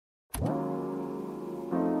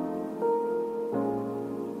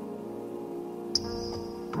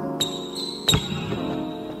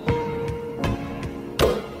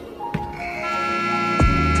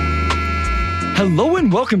Hello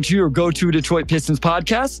and welcome to your go-to Detroit Pistons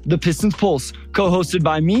podcast, The Pistons Pulse, co-hosted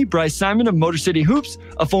by me, Bryce Simon of Motor City Hoops,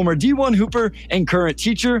 a former D1 hooper and current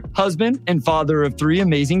teacher, husband, and father of 3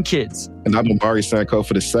 amazing kids. And I'm Omari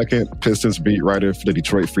Sankofa II, Pistons beat writer for the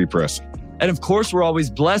Detroit Free Press. And of course, we're always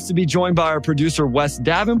blessed to be joined by our producer, Wes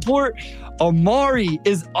Davenport. Omari,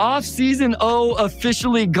 is off-season O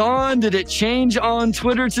officially gone? Did it change on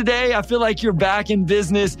Twitter today? I feel like you're back in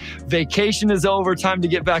business. Vacation is over. Time to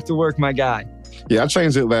get back to work, my guy. Yeah, I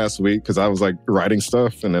changed it last week because I was like writing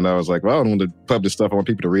stuff. And then I was like, well, I don't want to publish stuff. I want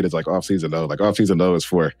people to read it. It's like off-season O. Like off-season O is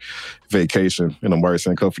for vacation. And Omari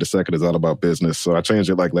Sankofa II is all about business. So I changed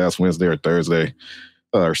it like last Wednesday or Thursday.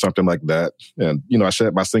 Or something like that. And, I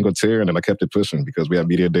shed my single tear and then I kept it pushing because we have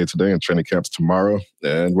media day today and training camps tomorrow.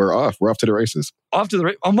 And we're off. We're off to the races.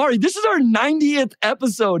 Omari, this is our 90th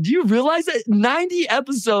episode. Do you realize that 90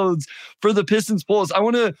 episodes for the Pistons Pulse? I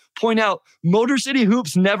want to point out, Motor City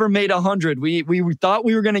Hoops never made 100. We thought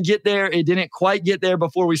we were going to get there. It didn't quite get there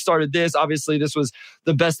before we started this. Obviously, this was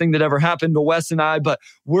the best thing that ever happened to Wes and I, but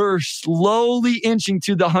we're slowly inching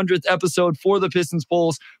to the 100th episode for the Pistons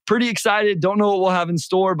Pulse. Pretty excited. Don't know what we'll have in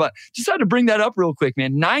store, but just had to bring that up real quick,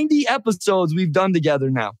 man. 90 episodes we've done together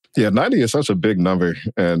now. Yeah, 90 is such a big number.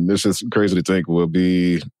 And it's just crazy to think we'll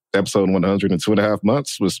be episode 100 in 2.5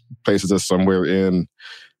 months, which places us somewhere in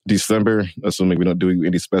December, assuming we don't do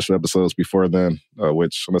any special episodes before then,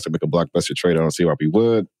 which unless they make a blockbuster trade, I don't see why we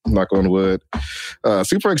would. Knock on wood.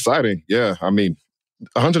 Super exciting. Yeah, I mean,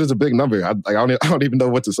 100 is a big number. I don't even know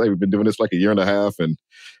what to say. We've been doing this like a year and a half, and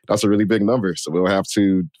that's a really big number. So we'll have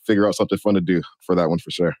to figure out something fun to do for that one for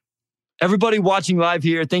sure. Everybody watching live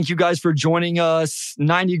here, thank you guys for joining us.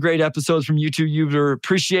 90 great episodes from you two. You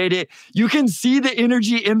appreciate it. You can see the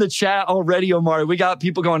energy in the chat already, Omari. We got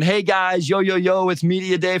people going, hey guys, yo, it's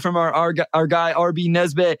media day from our guy, RB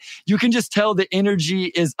Nesbitt. You can just tell the energy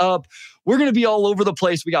is up. We're going to be all over the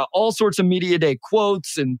place. We got all sorts of media day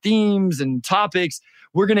quotes and themes and topics.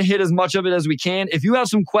 We're going to hit as much of it as we can. If you have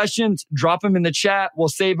some questions, drop them in the chat. We'll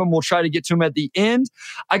save them. We'll try to get to them at the end.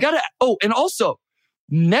 And also,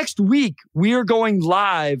 next week, we are going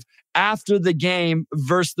live after the game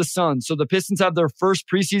versus the Suns. So the Pistons have their first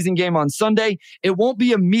preseason game on Sunday. It won't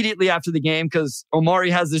be immediately after the game because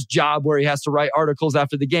Omari has this job where he has to write articles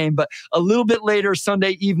after the game. But a little bit later,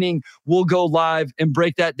 Sunday evening, we'll go live and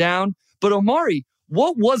break that down. But Omari,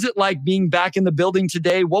 what was it like being back in the building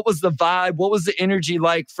today? What was the vibe? What was the energy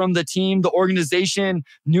like from the team, the organization,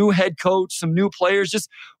 new head coach, some new players? Just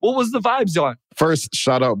what was the vibes on? First,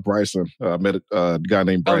 shout out Bryson. I met a guy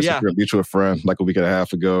named Bryson, a mutual friend, like a week and a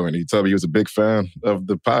half ago, and he told me he was a big fan of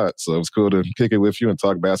the pod. So it was cool to kick it with you and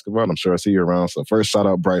talk basketball. And I'm sure I see you around. So first, shout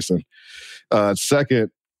out Bryson.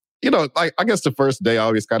 Second, I guess the first day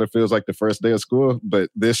always kind of feels like the first day of school,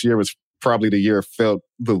 but this year was probably the year felt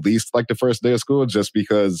the least like the first day of school just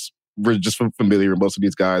because we're just familiar with most of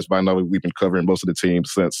these guys. But I know we've been covering most of the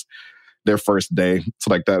teams since their first day.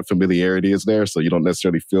 So like that familiarity is there. So you don't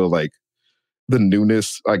necessarily feel like the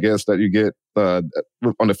newness, I guess, that you get on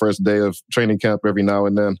the first day of training camp every now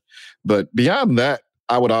and then. But beyond that,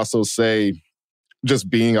 I would also say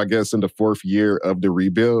just being, I guess, in the 4th year of the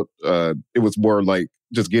rebuild, it was more like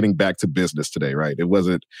just getting back to business today, right? It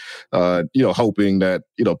wasn't, hoping that,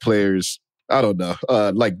 players, I don't know,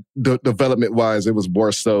 like development-wise, it was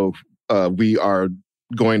more so we are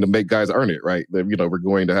going to make guys earn it, right? That, we're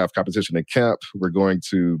going to have competition in camp. We're going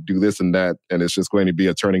to do this and that, and it's just going to be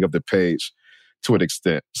a turning of the page to an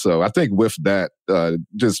extent. So I think with that,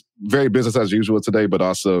 just very business as usual today, but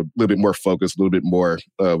also a little bit more focused, a little bit more,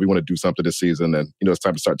 we want to do something this season. And, it's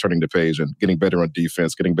time to start turning the page and getting better on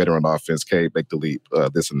defense, getting better on offense, make the leap,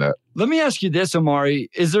 this and that. Let me ask you this, Omari.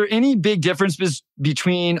 Is there any big difference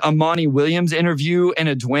between a Monty Williams interview and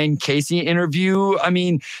a Dwayne Casey interview? I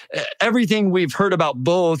mean, everything we've heard about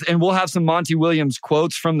both, and we'll have some Monty Williams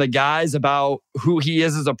quotes from the guys about who he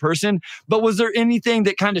is as a person. But was there anything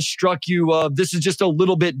that kind of struck you of this is just a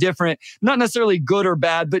little bit different? Not necessarily good or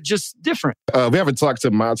bad, but just different. We haven't talked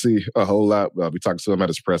to Monty a whole lot. We talked to him at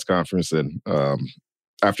his press conference and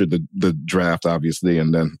after the draft, obviously,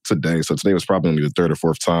 and then today. So today was probably only the 3rd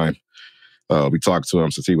or 4th time we talked to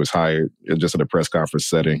him since he was hired, just in a press conference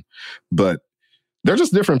setting. But they're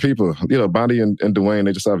just different people. Bonnie and Dwayne,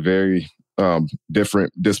 they just have very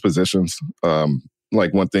different dispositions.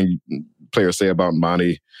 Like one thing players say about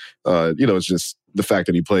Monty, it's just the fact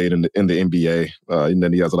that he played in the NBA, and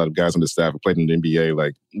then he has a lot of guys on the staff who played in the NBA.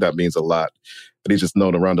 Like that means a lot. But he's just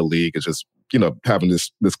known around the league as just having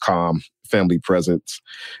this calm family presence.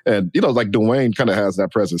 And, like Dwayne kind of has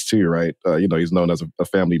that presence too, right? He's known as a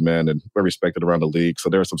family man and very respected around the league. So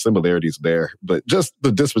there are some similarities there, but just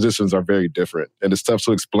the dispositions are very different. And it's tough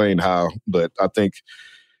to explain how, but I think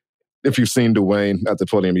if you've seen Dwayne at the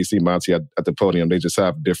podium, you see Monty at the podium, they just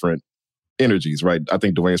have different energies, right? I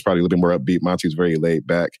think Dwayne's probably a little bit more upbeat. Monty's very laid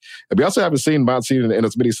back. And we also haven't seen Monty in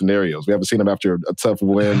as many scenarios. We haven't seen him after a tough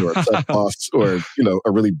win or a tough loss or,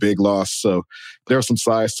 a really big loss. So there are some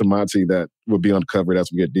sides to Monty that will be uncovered as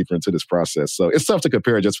we get deeper into this process. So it's tough to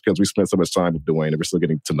compare just because we spent so much time with Dwayne and we're still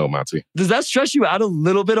getting to know Monty. Does that stress you out a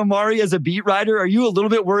little bit, Omari, as a beat writer? Are you a little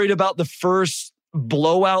bit worried about the first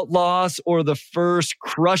blowout loss or the first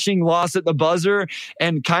crushing loss at the buzzer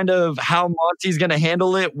and kind of how Monty's going to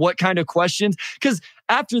handle it? What kind of questions? Because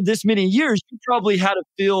after this many years, you probably had a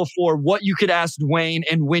feel for what you could ask Dwayne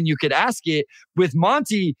and when you could ask it. With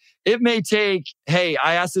Monty, it may take, hey,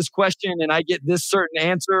 I asked this question and I get this certain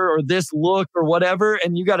answer or this look or whatever,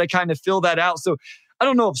 and you got to kind of fill that out. So I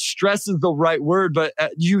don't know if stress is the right word, but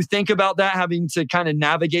you think about that, having to kind of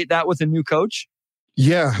navigate that with a new coach?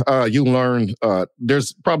 Yeah, you learn.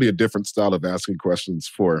 There's probably a different style of asking questions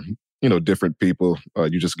for, different people.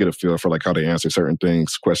 You just get a feel for like how they answer certain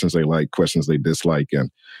things, questions they like, questions they dislike, and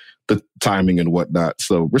the timing and whatnot.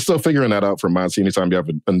 So we're still figuring that out for Monty. Anytime you have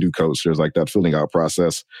a new coach, there's like that filling out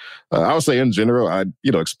process. I would say in general, I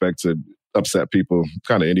expect to upset people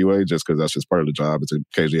kind of anyway, just because that's just part of the job. It's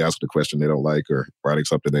occasionally asking a question they don't like or writing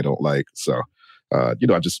something they don't like. So, I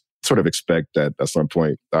just sort of expect that at some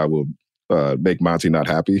point I will make Monty not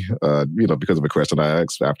happy, because of a question I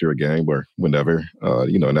asked after a game or whenever,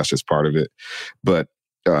 and that's just part of it. But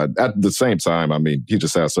at the same time, I mean, he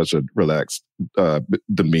just has such a relaxed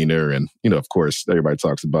demeanor. And, of course, everybody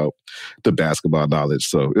talks about the basketball knowledge.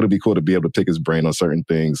 So it'll be cool to be able to pick his brain on certain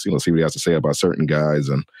things, see what he has to say about certain guys.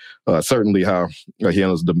 And certainly how he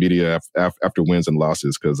handles the media after wins and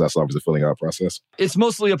losses, because that's always a filling out process. It's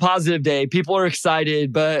mostly a positive day. People are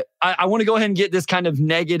excited, but I want to go ahead and get this kind of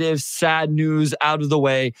negative, sad news out of the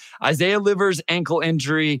way. Isaiah Livers' ankle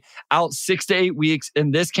injury out 6 to 8 weeks.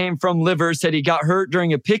 And this came from Livers, said he got hurt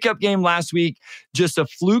during a pickup game last week. Just a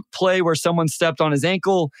fluke play where someone stepped on his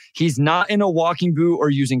ankle. He's not in a walking boot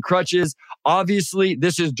or using crutches. Obviously,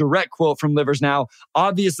 this is direct quote from Livers now.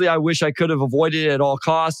 Obviously, I wish I could have avoided it at all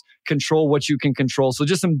costs. Control what you can control. So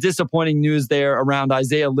just some disappointing news there around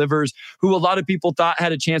Isaiah Livers, who a lot of people thought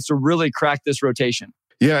had a chance to really crack this rotation.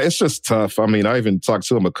 Yeah, it's just tough. I mean, I even talked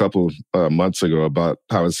to him a couple months ago about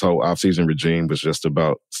how his whole offseason regime was just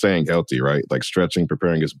about staying healthy, right? Like stretching,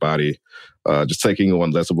 preparing his body, just taking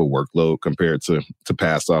on less of a workload compared to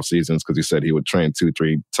past off seasons, because he said he would train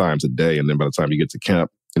 2-3 times a day. And then by the time you get to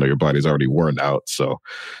camp, your body's already worn out. So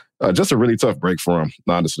just a really tough break for him,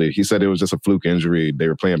 honestly. He said it was just a fluke injury. They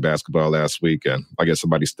were playing basketball last week, and I guess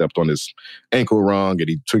somebody stepped on his ankle wrong, and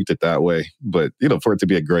he tweaked it that way. But, for it to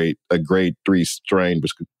be a grade 3 strain,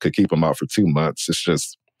 which could keep him out for 2 months, it's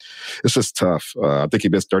just tough. I think he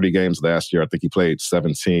missed 30 games last year. I think he played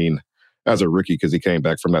 17 as a rookie because he came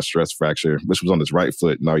back from that stress fracture, which was on his right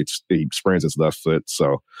foot. Now he sprains his left foot.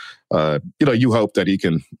 So, you hope that he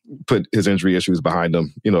can put his injury issues behind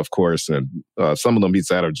him, of course. And some of them he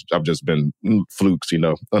said have just been flukes,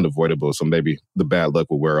 unavoidable. So maybe the bad luck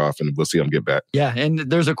will wear off and we'll see him get back. Yeah. And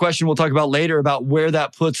there's a question we'll talk about later about where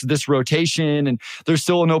that puts this rotation. And there's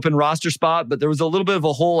still an open roster spot, but there was a little bit of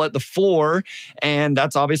a hole at the 4. And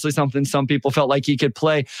that's obviously something some people felt like he could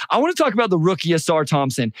play. I want to talk about the rookie Ausar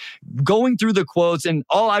Thompson. Going through the quotes, and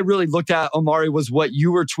all I really looked at, Omari, was what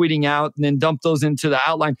you were tweeting out and then dumped those into the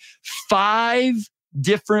outline. 5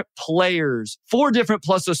 different players, 4 different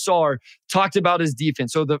plus Ausar, talked about his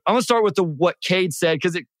defense. So I'm going to start with what Cade said,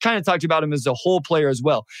 because it kind of talked about him as a whole player as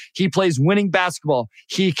well. He plays winning basketball.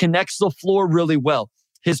 He connects the floor really well.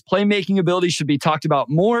 His playmaking ability should be talked about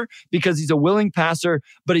more because he's a willing passer,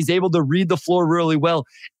 but he's able to read the floor really well.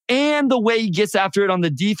 And the way he gets after it on the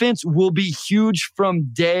defense will be huge from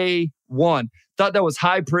day one. Thought that was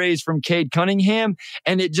high praise from Cade Cunningham.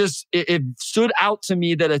 And it stood out to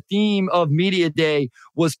me that a theme of Media Day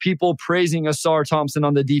was people praising Ausar Thompson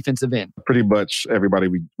on the defensive end. Pretty much everybody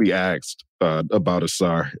we asked about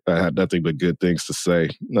Ausar had nothing but good things to say.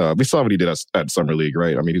 We saw what he did at Summer League,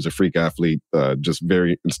 right? I mean, he's a freak athlete, just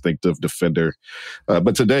very instinctive defender.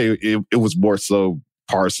 But today, it was more so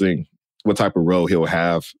parsing what type of role he'll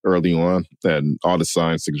have early on. And all the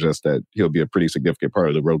signs suggest that he'll be a pretty significant part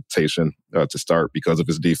of the rotation to start because of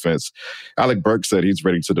his defense. Alec Burks said he's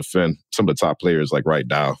ready to defend some of the top players like right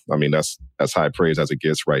now. I mean, that's high praise as it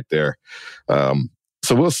gets right there. So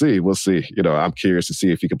we'll see. I'm curious to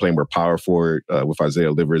see if he can play more power forward with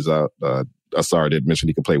Isaiah Livers out. Asar did mention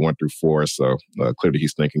he could play 1 through 4, so clearly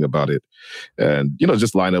he's thinking about it. And,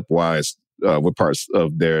 just lineup wise, what parts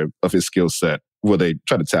of his skill set will they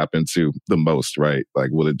try to tap into the most, right? Like,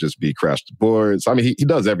 will it just be crash the boards? I mean, he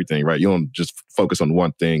does everything, right? You don't just focus on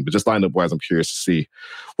one thing, but just lineup wise, I'm curious to see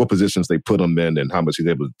what positions they put him in and how much he's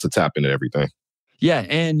able to tap into everything. Yeah,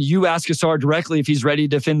 and you ask Asar directly if he's ready to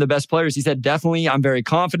defend the best players. He said, definitely, I'm very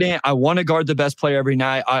confident. I want to guard the best player every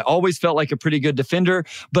night. I always felt like a pretty good defender,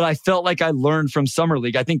 but I felt like I learned from Summer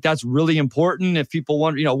League. I think that's really important. If people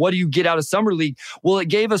wonder, what do you get out of Summer League? Well, it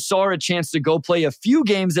gave Asar a chance to go play a few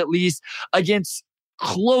games at least against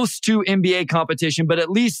close to NBA competition, but at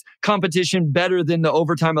least competition better than the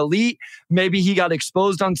overtime elite. Maybe he got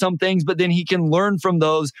exposed on some things, but then he can learn from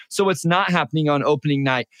those so it's not happening on opening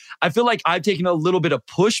night. I feel like I've taken a little bit of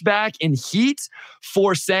pushback and heat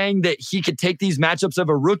for saying that he could take these matchups of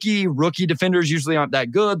a rookie. Rookie defenders usually aren't that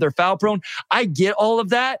good. They're foul prone. I get all of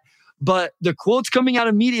that. But the quotes coming out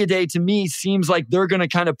of Media Day to me seems like they're going to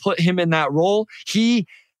kind of put him in that role.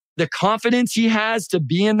 The confidence he has to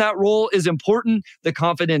be in that role is important. The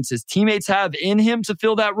confidence his teammates have in him to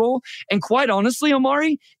fill that role. And quite honestly,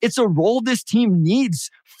 Omari, it's a role this team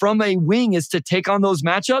needs from a wing, is to take on those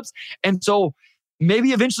matchups. And so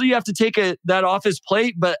maybe eventually you have to take that off his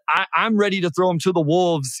plate, but I'm ready to throw him to the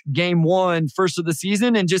Wolves game 1, first of the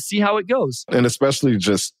season, and just see how it goes. And especially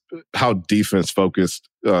just how defense focused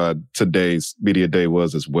today's Media Day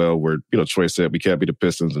was as well, where, Troy said we can't be the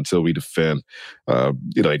Pistons until we defend.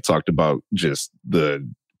 They talked about just the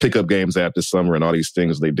pickup games after summer and all these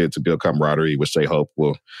things they did to build camaraderie, which they hope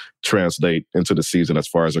will translate into the season as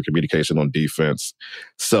far as their communication on defense.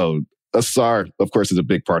 So Asar, of course, is a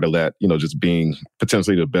big part of that, just being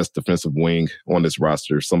potentially the best defensive wing on this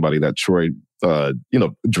roster, somebody that Troy,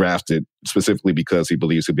 drafted specifically because he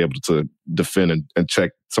believes he'll be able to defend and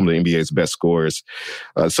check some of the NBA's best scorers.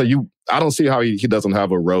 I don't see how he doesn't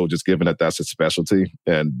have a role, just given that that's his specialty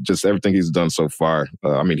and just everything he's done so far.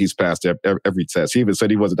 He's passed every test. He even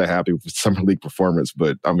said he wasn't that happy with his Summer League performance,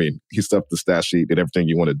 but he stuffed the stat sheet, did everything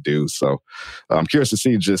you want to do. So I'm curious to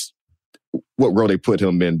see just what role they put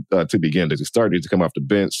him in to begin. Does he start? Does he come off the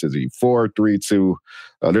bench? Is he 4, 3, 2?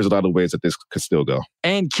 There's a lot of ways that this could still go.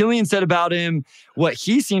 And Killian said about him, what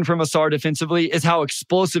he's seen from Asar defensively is how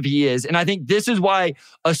explosive he is. And I think this is why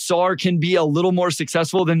Asar can be a little more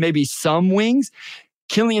successful than maybe some wings.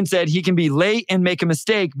 Killian said he can be late and make a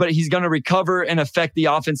mistake, but he's going to recover and affect the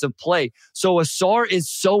offensive play. So Asar is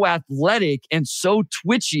so athletic and so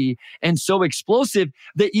twitchy and so explosive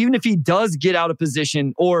that even if he does get out of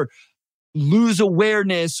position or lose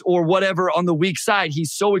awareness or whatever on the weak side,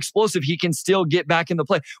 he's so explosive, he can still get back in the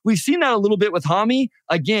play. We've seen that a little bit with Hami.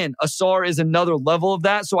 Again, Asar is another level of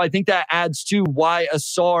that. So I think that adds to why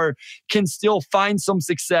Asar can still find some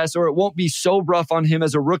success, or it won't be so rough on him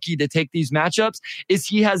as a rookie to take these matchups, is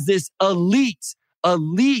he has this elite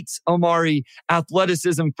Omari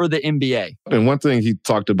athleticism for the NBA. And one thing he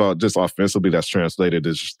talked about just offensively that's translated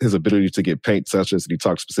is his ability to get paint touches. And he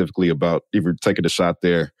talked specifically about either taking a shot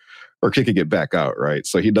there or kicking it back out, right?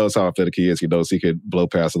 So he knows how athletic he is. He knows he could blow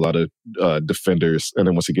past a lot of defenders. And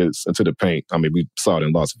then once he gets into the paint, we saw it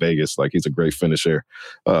in Las Vegas. Like, he's a great finisher.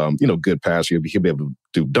 Good passer. He'll be able to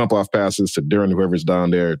do dump off passes to Duran, whoever's down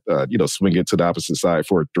there, swing it to the opposite side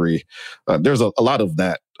for a 3. There's a lot of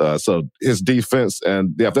that. So his defense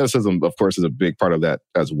and the athleticism, of course, is a big part of that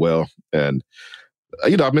as well. And I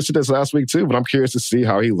mentioned this last week too, but I'm curious to see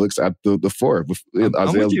how he looks at the 4. With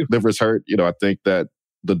Isaiah Livers hurt, I think that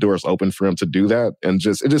the door's open for him to do that. And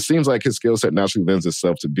it just seems like his skill set naturally lends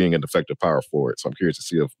itself to being an effective power forward. So I'm curious to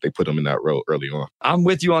see if they put him in that role early on. I'm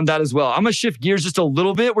with you on that as well. I'm going to shift gears just a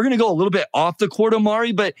little bit. We're going to go a little bit off the court,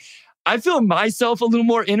 Omari, but I feel myself a little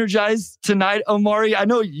more energized tonight, Omari. I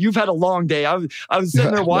know you've had a long day. I was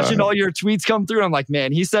sitting there watching all your tweets come through. And I'm like,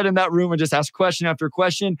 man, he sat in that room and just asked question after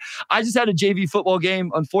question. I just had a JV football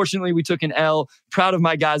game. Unfortunately, we took an L. Proud of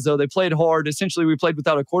my guys, though. They played hard. Essentially, we played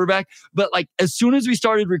without a quarterback. But as soon as we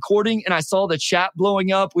started recording and I saw the chat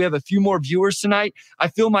blowing up, we have a few more viewers tonight, I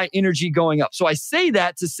feel my energy going up. So I say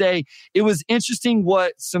that to say it was interesting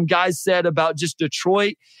what some guys said about just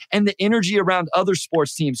Detroit and the energy around other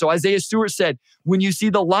sports teams. So Isaiah Stewart said, when you see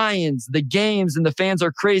the Lions, the games, and the fans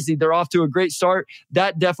are crazy, they're off to a great start.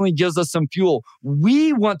 That definitely gives us some fuel.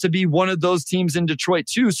 We want to be one of those teams in Detroit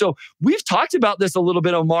too. So we've talked about this a little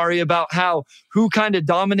bit, Omari, about who kind of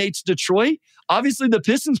dominates Detroit. Obviously, the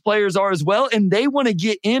Pistons players are as well, and they want to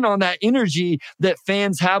get in on that energy that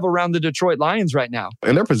fans have around the Detroit Lions right now.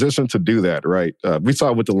 And they're positioned to do that, right? We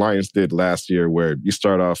saw what the Lions did last year, where you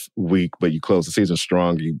start off weak, but you close the season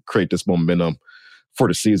strong. You create this momentum for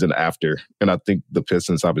the season after. And I think the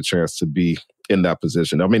Pistons have a chance to be in that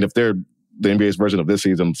position. If they're the NBA's version of this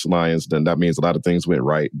season's Lions, then that means a lot of things went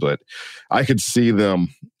right. But I could see them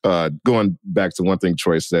going back to one thing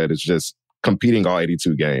Troy said, is just competing all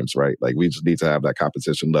 82 games, right? Like, we just need to have that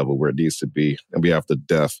competition level where it needs to be. And we have the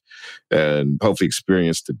depth and hopefully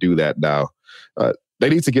experience to do that now. They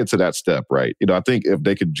need to get to that step, right? You know, I think if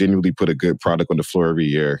they could genuinely put a good product on the floor every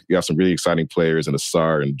year, you have some really exciting players in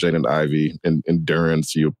Asar and Jaden Ivey and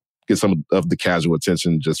Durance. You get some of the casual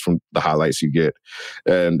attention just from the highlights you get.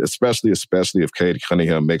 And especially if Cade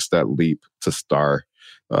Cunningham makes that leap to star,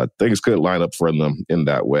 things could line up for them in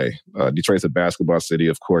that way. Detroit's a basketball city,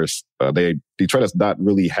 of course. Detroit has not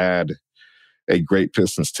really had a great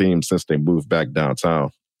Pistons team since they moved back downtown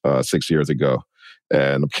 6 years ago.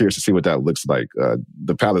 And I'm curious to see what that looks like.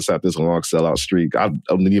 The Palace had this long sellout streak. I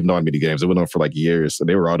don't even know how many games. It went on for like years. So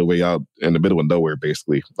they were all the way out in the middle of nowhere,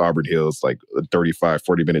 basically. Auburn Hills, like a 35,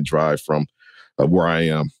 40-minute drive from where I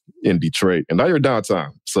am in Detroit. And now you're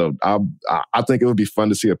downtown. So I think it would be fun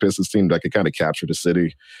to see a Pistons team that could kind of capture the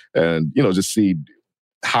city and, you know, just see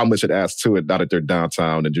how much it adds to it now that they're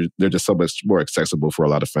downtown and they're just so much more accessible for a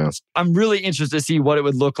lot of fans. I'm really interested to see what it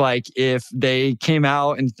would look like if they came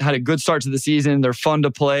out and had a good start to the season. They're fun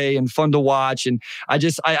to play and fun to watch. And I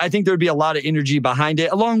think there'd be a lot of energy behind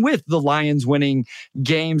it, along with the Lions winning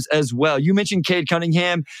games as well. You mentioned Cade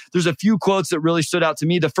Cunningham. There's a few quotes that really stood out to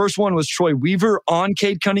me. The first one was Troy Weaver on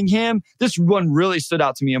Cade Cunningham. This one really stood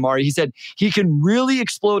out to me, Amari. He said he can really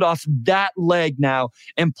explode off that leg now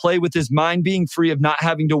and play with his mind being free of not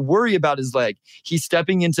having to worry about his leg. He's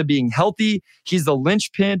stepping into being healthy. He's the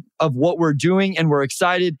linchpin of what we're doing, and we're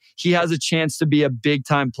excited. He has a chance to be a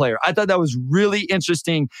big-time player. I thought that was really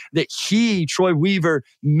interesting that Troy Weaver,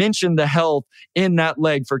 mentioned the health in that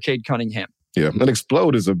leg for Cade Cunningham. Yeah, and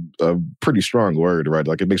explode is a pretty strong word, right?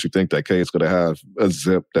 Like, it makes you think that Cade's going to have a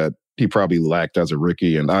zip that he probably lacked as a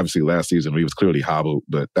rookie. And obviously last season he was clearly hobbled,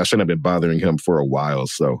 but that shouldn't have been bothering him for a while.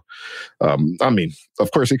 So, I mean, of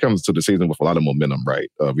course he comes to the season with a lot of momentum, right?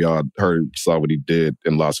 We all saw what he did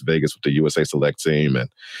in Las Vegas with the USA Select team. And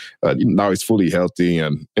now he's fully healthy.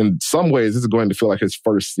 And in some ways, this is going to feel like his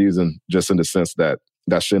first season, just in the sense that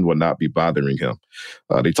shin will not be bothering him.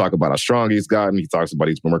 They talk about how strong he's gotten. He talks about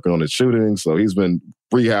he's been working on his shooting. So he's been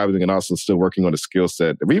rehabbing and also still working on his skill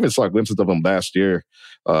set. We even saw glimpses of him last year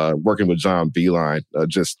working with John Beeline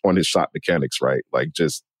just on his shot mechanics, right? Like,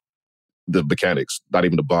 just the mechanics, not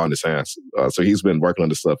even the ball in his hands. So he's been working on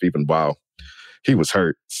this stuff even while he was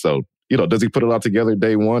hurt. So, you know, does he put it all together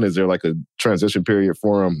day one? Is there like a transition period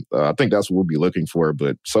for him? I think that's what we'll be looking for.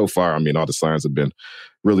 But so far, I mean, all the signs have been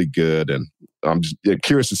really good. And I'm just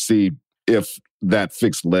curious to see if that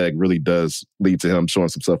fixed leg really does lead to him showing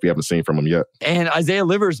some stuff we haven't seen from him yet. And Isaiah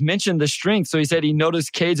Livers mentioned the strength. So he said he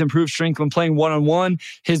noticed Cade's improved strength when playing one-on-one.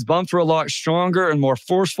 His bumps were a lot stronger and more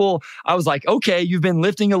forceful. I was like, okay, you've been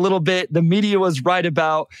lifting a little bit. The media was right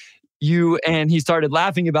about you, and he started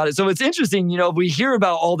laughing about it. So it's interesting, you know, we hear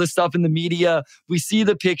about all this stuff in the media, we see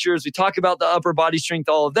the pictures, we talk about the upper body strength,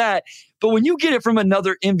 all of that. But when you get it from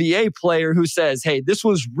another NBA player who says, hey, this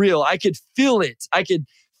was real, I could feel it, I could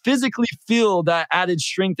physically feel that added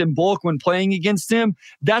strength and bulk when playing against him,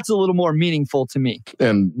 that's a little more meaningful to me.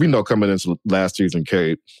 And we know coming into last season,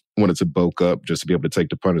 Cade wanted to bulk up just to be able to take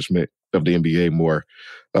the punishment of the NBA more.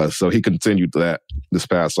 So he continued that this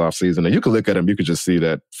past offseason. And you can look at him, you can just see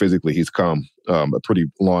that physically he's come a pretty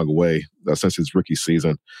long way since his rookie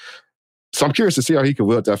season. So I'm curious to see how he can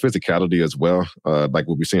wield that physicality as well. Like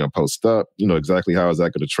what we see on post up, you know, exactly how is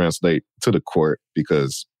that going to translate to the court?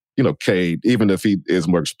 Because, you know, Cade, even if he is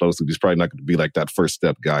more explosive, he's probably not going to be like that first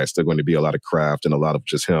step guy. It's still going to be a lot of craft and a lot of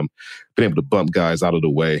just him being able to bump guys out of the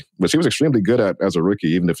way, which he was extremely good at as a rookie,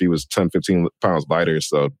 even if he was 10, 15 pounds lighter.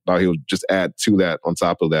 So now he'll just add to that on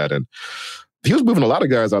top of that. And he was moving a lot of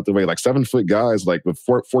guys out the way, like 7-foot guys, like with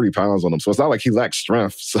 40 pounds on them. So it's not like he lacks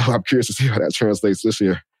strength. So I'm curious to see how that translates this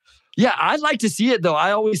year. Yeah, I'd like to see it, though.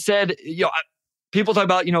 I always said, you know, people talk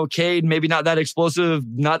about, you know, Cade, maybe not that explosive,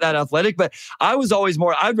 not that athletic, but I was always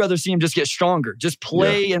more, I'd rather see him just get stronger, just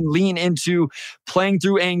play and lean into playing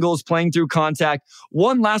through angles, playing through contact.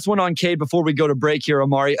 One last one on Cade before we go to break here,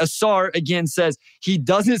 Amari. Asar, again, says he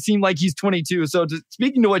doesn't seem like he's 22. So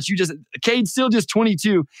speaking to what you just, Cade's still just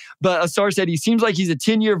 22, but Asar said he seems like he's a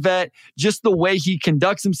 10-year vet, just the way he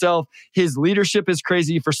conducts himself. His leadership is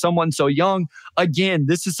crazy for someone so young. Again,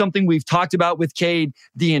 this is something we've talked about with Cade,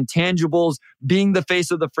 the intangibles, being the face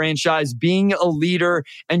of the franchise, being a leader,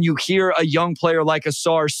 and you hear a young player like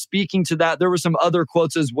Asar speaking to that. There were some other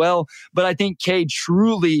quotes as well, but I think Cade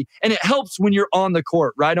truly, and it helps when you're on the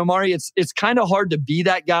court, right, Omari? It's kind of hard to be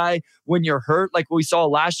that guy when you're hurt, like we saw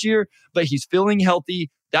last year, but he's feeling healthy,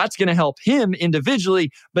 That's going to help him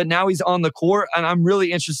individually, but now he's on the court, and I'm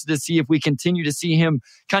really interested to see if we continue to see him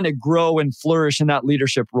kind of grow and flourish in that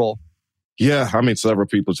leadership role. Yeah, I mean, several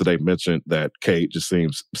people today mentioned that Cade just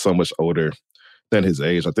seems so much older than his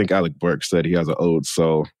age. I think Alec Burks said he has an old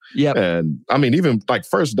soul. Yeah, and I mean, even like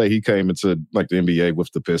first day he came into like the NBA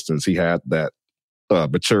with the Pistons, he had that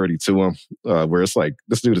maturity to him, where it's like,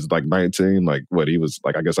 this dude is like 19, like what he was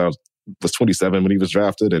like, I guess I was 27 when he was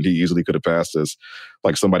drafted, and he easily could have passed as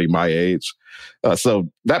like somebody my age. So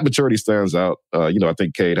that maturity stands out. I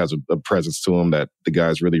think Cade has a presence to him that the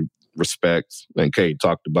guys really respect. And Cade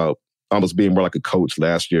talked about almost being more like a coach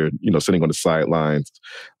last year, sitting on the sidelines,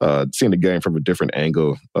 seeing the game from a different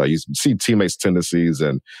angle. You see teammates' tendencies,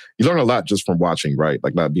 and you learn a lot just from watching, right?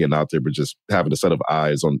 Like not being out there, but just having a set of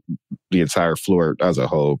eyes on the entire floor as a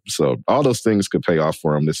whole. So all those things could pay off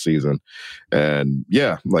for him this season. And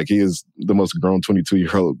yeah, like he is the most grown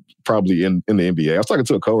 22-year-old probably in the NBA. I was talking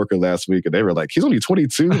to a coworker last week, and they were like, he's only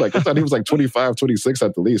 22? Like I thought he was like 25, 26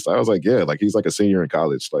 at the least. I was like, yeah, like he's like a senior in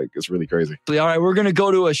college. Like it's really crazy. All right, we're going to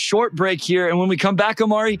go to a short break here. And when we come back,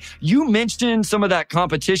 Amari, you mentioned some of that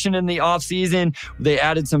competition in the offseason. They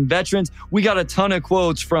added some veterans. We got a ton of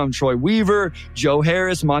quotes from Troy Weaver, Joe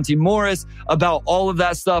Harris, Monty Morris about all of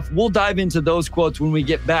that stuff. We'll dive into those quotes when we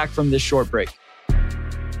get back from this short break.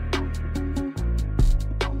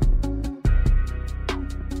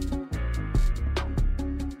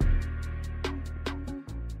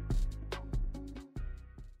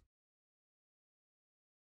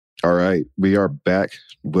 All right, we are back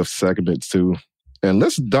with segment 2. And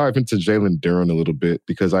let's dive into Jalen Duren a little bit,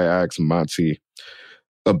 because I asked Monty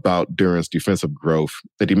about Duren's defensive growth.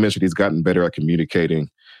 And he mentioned he's gotten better at communicating.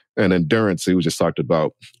 And then Duren, too, just talked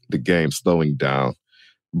about the game slowing down.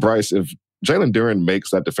 Bryce, if Jalen Duren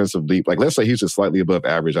makes that defensive leap, like let's say he's just slightly above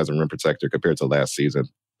average as a rim protector compared to last season,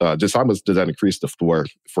 just how much does that increase the floor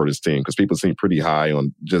for this team? Because people seem pretty high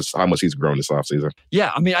on just how much he's grown this offseason.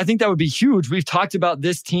 Yeah, I mean, I think that would be huge. We've talked about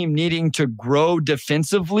this team needing to grow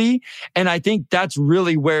defensively, and I think that's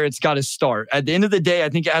really where it's got to start. At the end of the day, I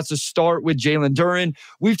think it has to start with Jalen Duren.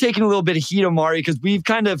 We've taken a little bit of heat, Amari, because we've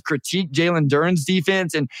kind of critiqued Jalen Duren's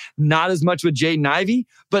defense and not as much with Jaden Ivey.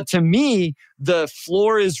 But to me, the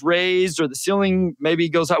floor is raised or the ceiling maybe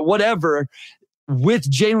goes out, whatever,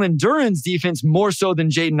 with Jalen Duren's defense more so than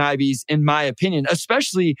Jaden Ivey's, in my opinion,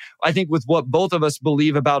 especially I think with what both of us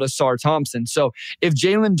believe about Asar Thompson. So if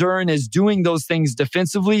Jalen Duren is doing those things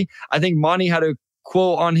defensively, I think Monty had a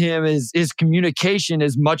quote on him is his communication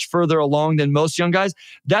is much further along than most young guys.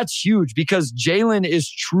 That's huge because Jalen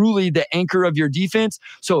is truly the anchor of your defense.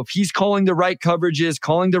 So if he's calling the right coverages,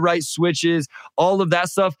 calling the right switches, all of that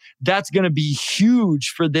stuff, that's going to be huge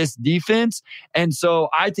for this defense. And so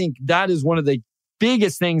I think that is one of the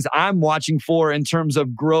biggest things I'm watching for in terms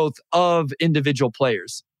of growth of individual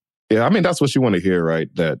players. Yeah, I mean, that's what you want to hear, right?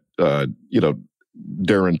 That,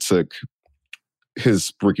 Duren took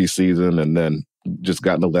his rookie season and then just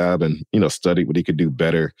got in the lab and, studied what he could do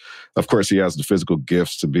better. Of course, he has the physical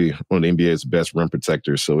gifts to be one of the NBA's best rim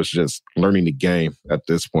protectors. So it's just learning the game at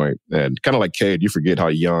this point. And kind of like Cade, you forget how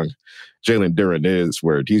young Jalen Duren is,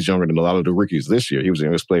 where he's younger than a lot of the rookies this year. He was the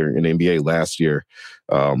youngest player in the NBA last year,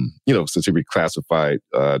 since he reclassified,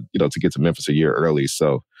 to get to Memphis a year early.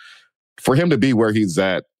 So for him to be where he's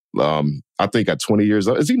at, I think at 20 years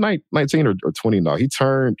old, is he 19 or 20 now? He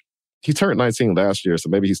turned 19 last year, so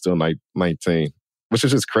maybe he's still 19, which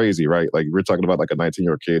is just crazy, right? Like we're talking about like a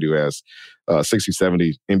 19-year-old kid who has 60,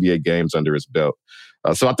 70 NBA games under his belt.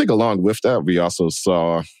 So I think along with that, we also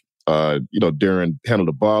saw, Duren handle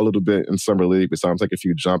the ball a little bit in Summer League. We saw him take a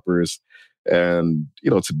few jumpers. And,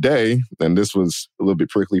 today, and this was a little bit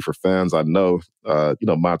prickly for fans, I know,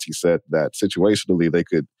 Monty said that situationally they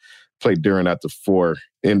could play Duren at the 4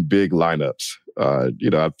 in big lineups. I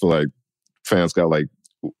feel like fans got like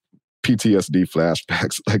PTSD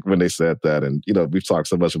flashbacks like when they said that. And, we've talked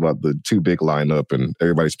so much about the 2 big lineup and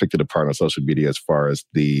everybody's picked it apart on social media as far as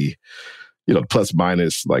the, plus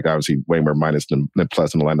minus, like obviously way more minus than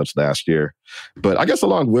plus in the lineups last year. But I guess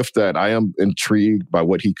along with that, I am intrigued by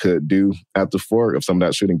what he could do at the 4 if some of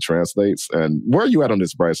that shooting translates. And where are you at on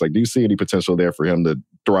this, Bryce? Like, do you see any potential there for him to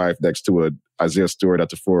thrive next to a Isaiah Stewart at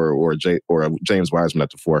the 4 or a James Wiseman at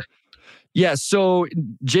the 4? Yeah, so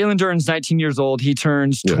Jalen Duren's 19 years old. He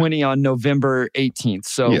turns 20 on November 18th.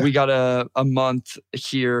 So we got a month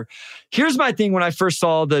here. Here's my thing when I first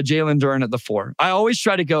saw the Jalen Duren at the 4. I always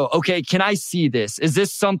try to go, okay, can I see this? Is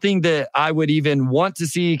this something that I would even want to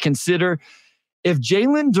see, consider? If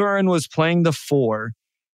Jalen Duren was playing the 4,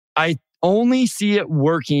 I only see it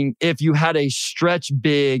working if you had a stretch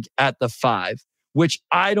big at the 5. which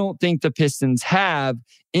I don't think the Pistons have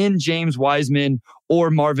in James Wiseman or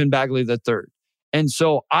Marvin Bagley III. And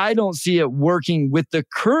so I don't see it working with the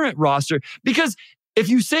current roster, because if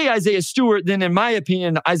you say Isaiah Stewart, then in my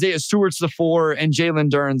opinion, Isaiah Stewart's the 4 and Jalen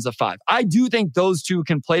Duren's the 5. I do think those two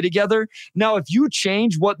can play together. Now, if you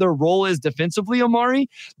change what their role is defensively, Omari,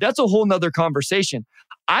 that's a whole nother conversation.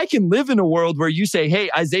 I can live in a world where you say, hey,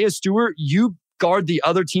 Isaiah Stewart, you guard the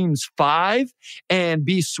other team's 5 and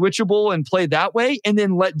be switchable and play that way, and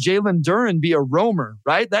then let Jalen Duren be a roamer,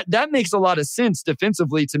 right? That makes a lot of sense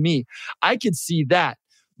defensively to me. I could see that,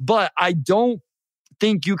 but I don't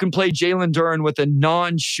think you can play Jalen Duren with a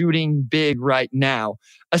non-shooting big right now,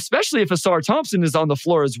 especially if Asar Thompson is on the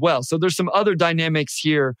floor as well. So there's some other dynamics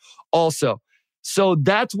here also. So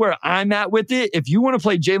that's where I'm at with it. If you want to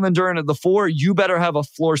play Jalen Duren at the 4, you better have a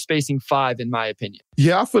floor spacing 5, in my opinion.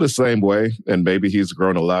 Yeah, I feel the same way. And maybe he's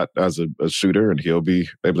grown a lot as a shooter, and he'll be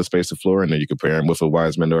able to space the floor. And then you can pair him with a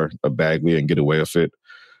Wiseman or a Bagley and get away with it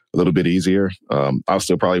a little bit easier. I'll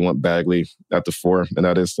still probably want Bagley at the 4 in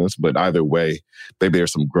that instance. But either way, maybe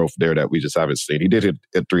there's some growth there that we just haven't seen. He did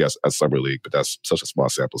hit 3 at Summer League, but that's such a small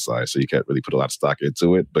sample size, so you can't really put a lot of stock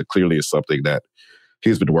into it. But clearly it's something that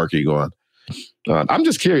he's been working on. I'm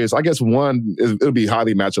just curious. I guess one, it'll be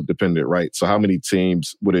highly matchup dependent, right? So how many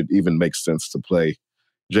teams would it even make sense to play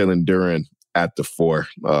Jalen Duren at the 4?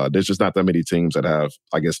 There's just not that many teams that have,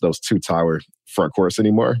 I guess, those 2 tower front courts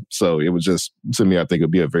anymore. So it would just, to me, I think it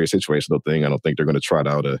would be a very situational thing. I don't think they're going to trot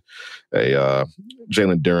out a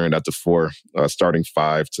Jalen Duren at the 4 starting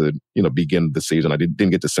 5 to, begin the season. I didn't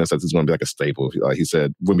get the sense that this is going to be like a staple. He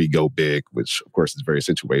said, when we go big, which of course is very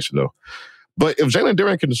situational. But if Jalen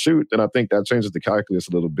Duren can shoot, then I think that changes the calculus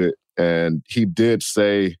a little bit. And he did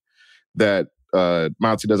say that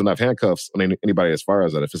Monty doesn't have handcuffs on anybody as far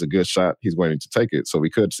as that. If it's a good shot, he's going to take it. So we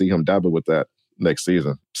could see him dabble with that next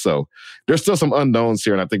season. So there's still some unknowns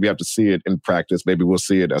here, and I think we have to see it in practice. Maybe we'll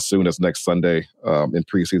see it as soon as next Sunday in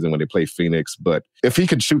preseason when they play Phoenix. But if he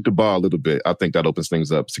can shoot the ball a little bit, I think that opens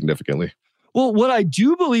things up significantly. Well, what I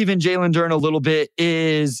do believe in Jalen Duren a little bit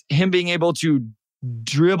is him being able to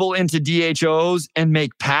dribble into DHOs and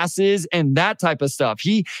make passes and that type of stuff.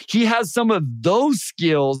 He has some of those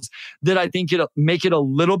skills that I think it'll make it a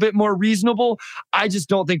little bit more reasonable. I just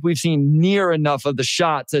don't think we've seen near enough of the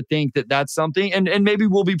shot to think that that's something. And maybe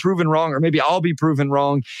we'll be proven wrong, or maybe I'll be proven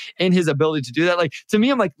wrong in his ability to do that. Like, to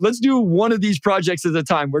me, I'm like, let's do one of these projects at a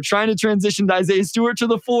time. We're trying to transition to Isaiah Stewart to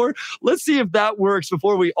the 4. Let's see if that works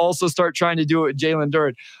before we also start trying to do it with Jalen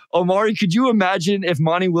Duren. Omari, could you imagine if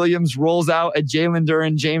Monty Williams rolls out a Jalen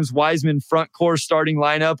Duren, James Wiseman front court starting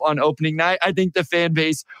lineup on opening night? I think the fan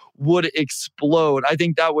base would explode. I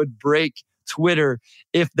think that would break Twitter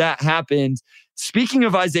if that happened. Speaking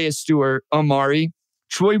of Isaiah Stewart, Omari,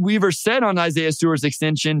 Troy Weaver said on Isaiah Stewart's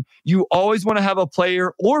extension, you always want to have a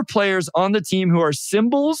player or players on the team who are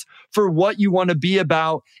symbols for what you want to be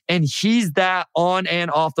about, and he's that on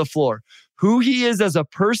and off the floor. Who he is as a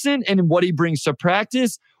person and what he brings to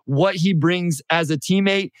practice, what he brings as a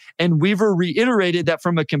teammate. And Weaver reiterated that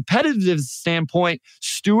from a competitive standpoint,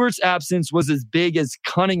 Stewart's absence was as big as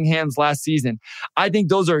Cunningham's last season. I think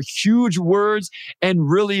those are huge words and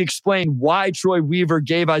really explain why Troy Weaver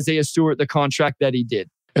gave Isaiah Stewart the contract that he did.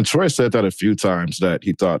 And Troy said that a few times, that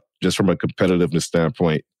he thought just from a competitiveness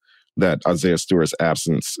standpoint that Isaiah Stewart's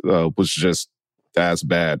absence was just as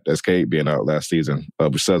bad as Cade being out last season,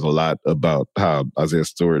 which says a lot about how Isaiah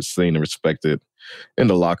Stewart's seen and respected in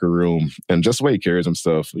the locker room and just the way he carries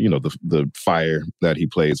himself, the fire that he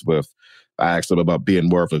plays with. I asked him about being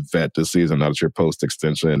more of a vet this season, not at your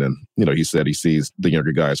post-extension. And, he said he sees the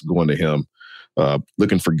younger guys going to him,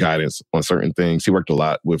 looking for guidance on certain things. He worked a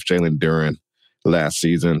lot with Jalen Duren last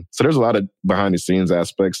season. So there's a lot of behind-the-scenes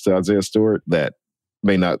aspects to Isaiah Stewart that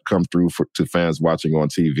may not come through to fans watching on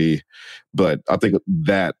TV. But I think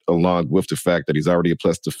that, along with the fact that he's already a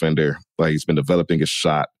plus defender, like he's been developing his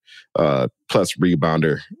shot, plus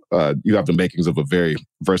rebounder, you have the makings of a very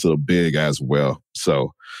versatile big as well.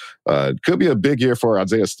 So it could be a big year for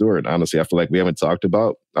Isaiah Stewart. Honestly, I feel like we haven't talked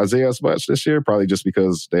about Isaiah as much this year, probably just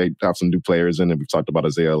because they have some new players in, and we've talked about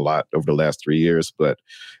Isaiah a lot over the last 3 years. But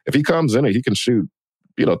if he comes in and he can shoot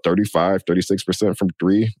 35, 36% from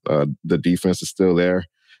 3. The defense is still there.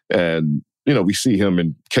 And, we see him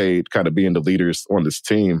and Cade kind of being the leaders on this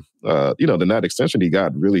team. Then that extension he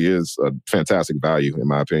got really is a fantastic value, in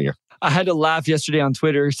my opinion. I had to laugh yesterday on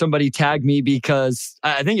Twitter. Somebody tagged me because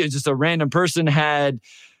I think it was just a random person had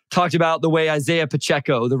talked about the way Isaiah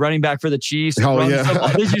Pacheco, the running back for the Chiefs,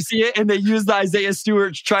 yeah. Did you see it? And they used the Isaiah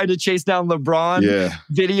Stewart trying to chase down LeBron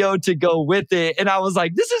video to go with it. And I was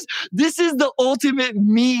like, this is the ultimate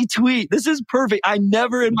me tweet. This is perfect. I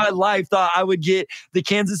never in my life thought I would get the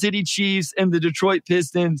Kansas City Chiefs and the Detroit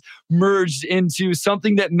Pistons merged into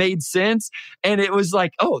something that made sense. And it was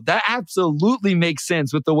like, oh, that absolutely makes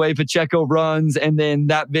sense with the way Pacheco runs and then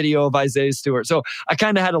that video of Isaiah Stewart. So I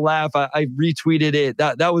kind of had a laugh. I retweeted it.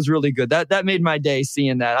 That was really good. That made my day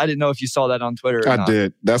seeing that. I didn't know if you saw that on Twitter or not. I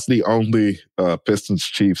did. That's the only Pistons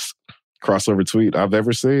Chiefs crossover tweet I've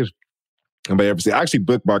ever seen. I actually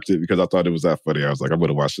bookmarked it because I thought it was that funny. I was like, I'm going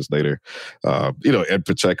to watch this later. Ed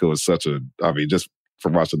Pacheco is just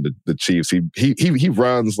from watching the Chiefs, he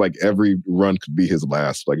runs like every run could be his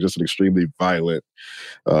last. Like just an extremely violent,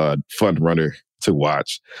 fun runner to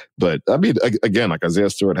watch. But I mean, again, like Isaiah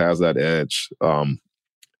Stewart has that edge.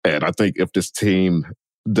 And I think if this team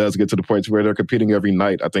does get to the point where they're competing every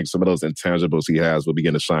night, I think some of those intangibles he has will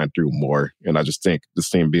begin to shine through more. And I just think this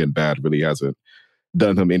team being bad really hasn't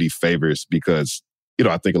done him any favors because,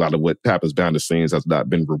 I think a lot of what happens behind the scenes has not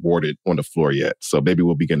been rewarded on the floor yet. So maybe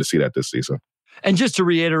we'll begin to see that this season. And just to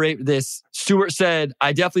reiterate this, Stewart said,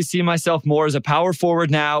 I definitely see myself more as a power forward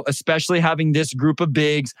now, especially having this group of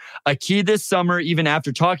bigs. A key this summer, even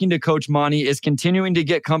after talking to Coach Monty, is continuing to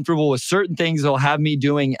get comfortable with certain things he'll have me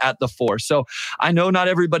doing at the 4. So I know not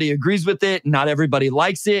everybody agrees with it. Not everybody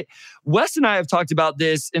likes it. Wes and I have talked about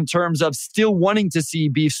this in terms of still wanting to see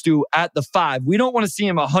Beef Stew at the 5. We don't want to see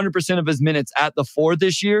him 100% of his minutes at the 4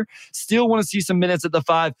 this year. Still want to see some minutes at the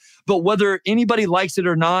 5. But whether anybody likes it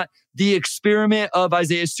or not, the experiment of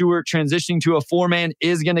Isaiah Stewart transitioning to a 4-man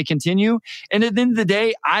is going to continue. And at the end of the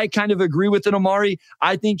day, I kind of agree with it, Omari.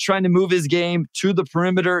 I think trying to move his game to the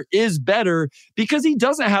perimeter is better because he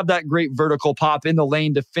doesn't have that great vertical pop in the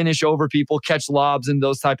lane to finish over people, catch lobs, and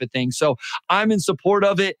those type of things. So I'm in support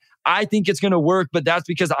of it. I think it's going to work, but that's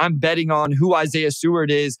because I'm betting on who Isaiah Stewart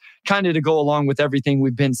is, kind of to go along with everything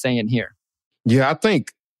we've been saying here. Yeah, I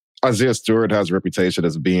think Isaiah Stewart has a reputation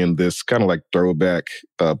as being this kind of like throwback,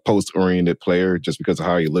 post-oriented player just because of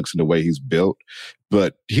how he looks and the way he's built.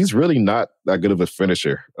 But he's really not that good of a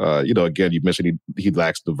finisher. Again, you mentioned he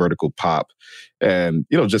lacks the vertical pop. And,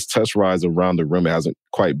 just touch-wise around the rim, it hasn't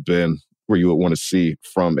quite been where you would want to see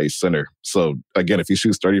from a center. So, again, if he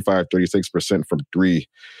shoots 35, 36% from 3,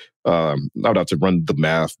 not out to run the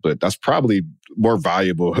math, but that's probably more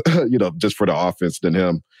valuable, just for the offense than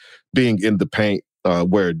him being in the paint.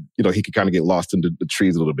 Where, he could kind of get lost in the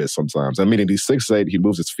trees a little bit sometimes. I mean, he's 6'8", he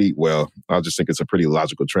moves his feet well. I just think it's a pretty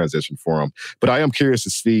logical transition for him. But I am curious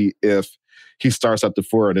to see if he starts at the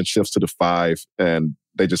 4 and then shifts to the 5, and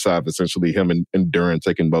they just have essentially him and Duran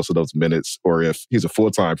taking most of those minutes, or if he's a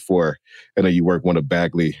full-time 4, and then you work one of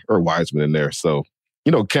Bagley or Wiseman in there. So,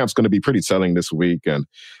 camp's going to be pretty telling this week, and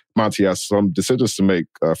Monty has some decisions to make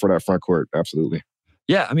for that front court, absolutely.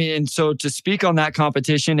 Yeah, I mean, and so to speak on that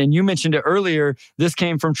competition, and you mentioned it earlier, this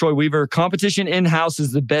came from Troy Weaver. Competition in-house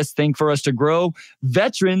is the best thing for us to grow.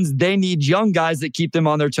 Veterans, they need young guys that keep them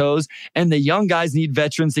on their toes, and the young guys need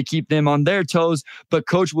veterans to keep them on their toes. But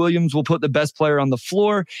Coach Williams will put the best player on the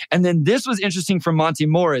floor. And then this was interesting from Monty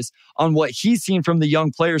Morris on what he's seen from the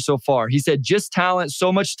young players so far. He said, just talent,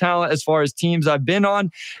 so much talent as far as teams I've been on.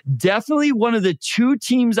 Definitely one of the 2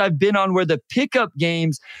 teams I've been on where the pickup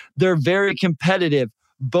games, they're very competitive.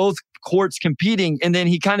 Both courts competing. And then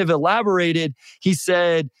he kind of elaborated. He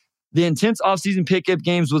said the intense offseason pickup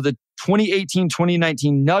games with the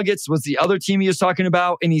 2018-2019 Nuggets was the other team he was talking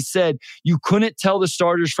about. And he said, you couldn't tell the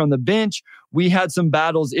starters from the bench. We had some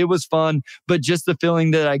battles. It was fun, but just the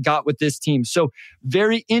feeling that I got with this team. So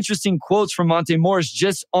very interesting quotes from Monte Morris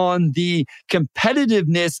just on the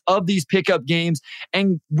competitiveness of these pickup games.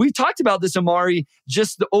 And we talked about this, Omari,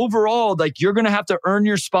 just the overall, like you're going to have to earn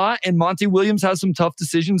your spot, and Monty Williams has some tough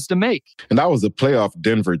decisions to make. And that was a playoff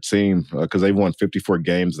Denver team because they won 54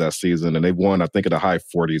 games that season, and they won, I think, in the high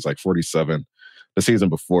 40s, like 47 the season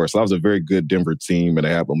before. So that was a very good Denver team, and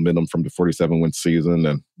they had momentum from the 47-win season.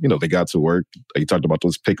 And, they got to work. He talked about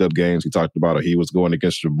those pickup games. He talked about how he was going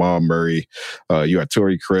against Jamal Murray. You had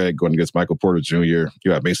Torrey Craig going against Michael Porter Jr.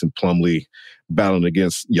 You had Mason Plumlee battling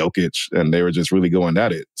against Jokic, and they were just really going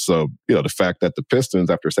at it. So, the fact that the Pistons,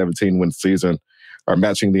 after a 17-win season, are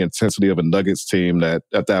matching the intensity of a Nuggets team that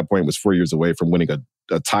at that point was 4 years away from winning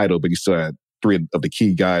a title, but you still had 3 of the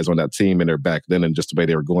key guys on that team in there back then, and just the way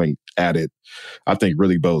they were going at it, I think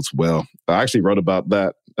really bodes well. I actually wrote about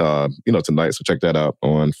that, tonight, so check that out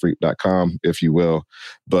on freak.com, if you will.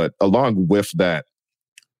 But along with that,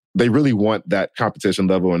 they really want that competition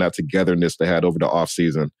level and that togetherness they had over the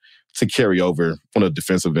offseason to carry over on a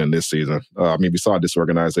defensive end this season. I mean, we saw how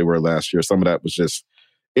disorganized they were last year. Some of that was just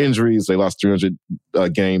injuries. They lost 300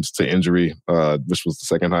 games to injury, which was the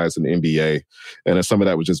second highest in the NBA. And then some of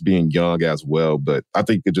that was just being young as well. But I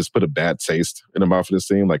think it just put a bad taste in the mouth of this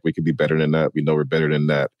team. Like, we could be better than that. We know we're better than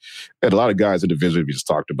that. And a lot of guys individually we just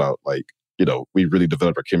talked about, like, you know, we really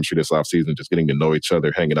developed our chemistry this offseason, just getting to know each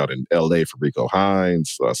other, hanging out in LA for Rico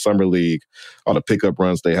Hines, Summer League, all the pickup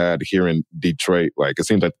runs they had here in Detroit. Like, it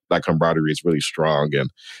seems like that camaraderie is really strong.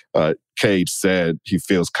 And Cade said he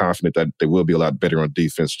feels confident that they will be a lot better on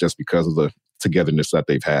defense just because of the togetherness that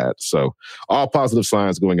they've had. So all positive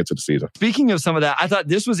signs going into the season. Speaking of some of that, I thought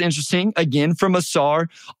this was interesting. Again, from Asar,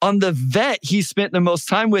 on the vet he spent the most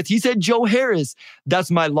time with, he said, Joe Harris,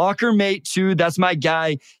 that's my locker mate too. That's my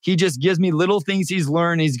guy. He just gives me little things he's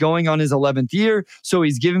learned. He's going on his 11th year. So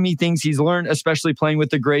he's giving me things he's learned, especially playing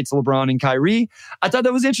with the greats, LeBron and Kyrie. I thought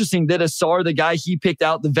that was interesting that Asar, the guy he picked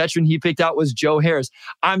out, the veteran he picked out was Joe Harris.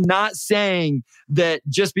 I'm not saying that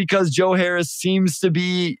just because Joe Harris seems to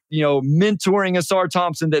be, you know, mentoring Asar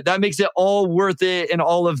Thompson, that makes it all worth it and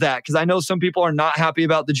all of that. Because I know some people are not happy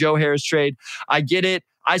about the Joe Harris trade. I get it.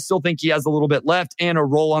 I still think he has a little bit left and a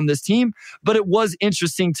role on this team, but it was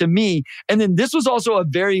interesting to me. And then this was also a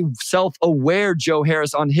very self-aware Joe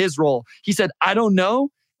Harris on his role. He said, I don't know,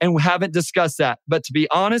 and we haven't discussed that. But to be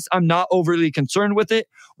honest, I'm not overly concerned with it.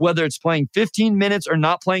 Whether it's playing 15 minutes or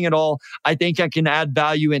not playing at all, I think I can add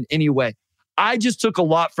value in any way. I just took a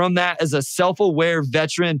lot from that as a self-aware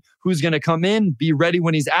veteran who's going to come in, be ready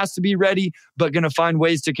when he's asked to be ready, but going to find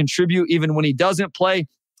ways to contribute even when he doesn't play.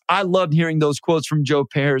 I loved hearing those quotes from Joe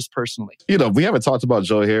Harris personally. You know, we haven't talked about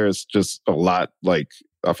Joe Harris just a lot, like,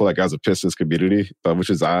 I feel like as a Pistons community, which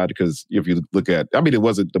is odd because if you look at, I mean, it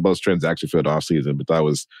wasn't the most transaction-filled offseason, but that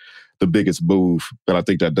was the biggest move. And I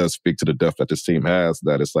think that does speak to the depth that this team has,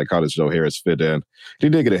 that it's like, how does Joe Harris fit in? He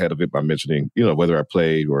did get ahead of it by mentioning, you know, whether I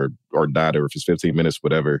played or not, or if it's 15 minutes,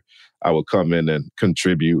 whatever, I will come in and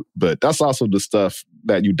contribute. But that's also the stuff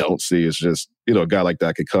that you don't see. It's just, you know, a guy like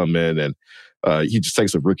that could come in and he just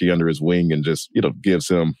takes a rookie under his wing and just, you know, gives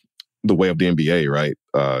him the way of the NBA, right?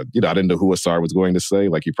 You know, I didn't know who Asar was going to say.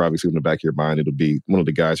 Like, you probably see in the back of your mind, it'll be one of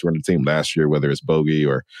the guys who were on the team last year, whether it's Bogey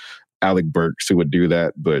or Alec Burks who would do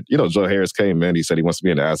that. But, you know, Joe Harris came in. He said he wants to be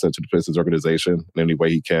an asset to the Pistons organization in any way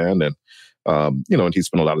he can. And, you know, and he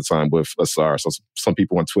spent a lot of time with Asar. So some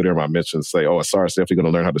people on Twitter in my mentions say, oh, Asar's definitely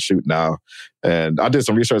going to learn how to shoot now. And I did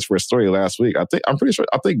some research for a story last week. I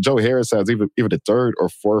think Joe Harris has even the third or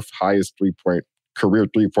fourth highest career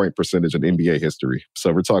three-point percentage in NBA history.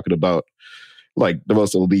 So we're talking about like the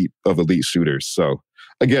most elite of elite shooters. So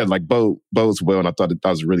again, like bodes well, and I thought that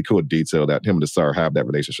was a really cool detail that him and Asar have that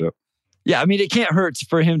relationship. Yeah, I mean, it can't hurt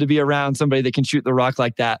for him to be around somebody that can shoot the rock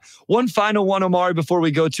like that. One final one, Omari, before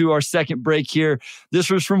we go to our second break here.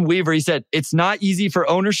 This was from Weaver. He said, it's not easy for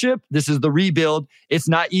ownership. This is the rebuild. It's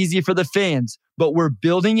not easy for the fans, but we're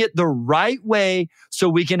building it the right way so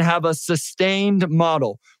we can have a sustained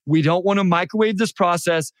model. We don't want to microwave this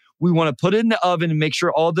process. We want to put it in the oven and make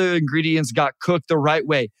sure all the ingredients got cooked the right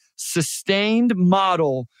way. Sustained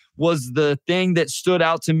model was the thing that stood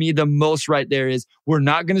out to me the most right there. Is we're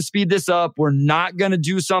not going to speed this up. We're not going to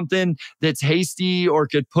do something that's hasty or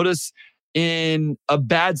could put us in a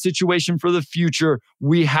bad situation for the future.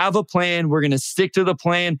 We have a plan. We're going to stick to the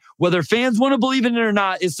plan. Whether fans want to believe in it or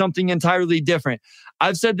not is something entirely different.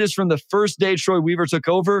 I've said this from the first day Troy Weaver took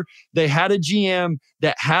over. They had a GM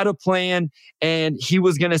that had a plan and he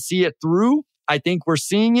was going to see it through. I think we're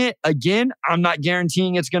seeing it. Again, I'm not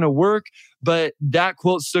guaranteeing it's going to work, but that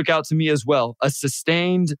quote stuck out to me as well. A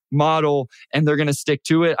sustained model, and they're going to stick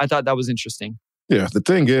to it. I thought that was interesting. Yeah, the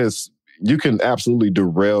thing is, you can absolutely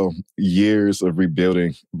derail years of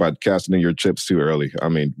rebuilding by casting in your chips too early. I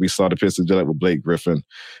mean, we saw the Pistons do that with Blake Griffin.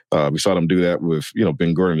 We saw them do that with,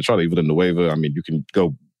 Ben Gordon and Charlie Villanueva. I mean, you can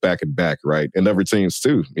go back and back, right? And other teams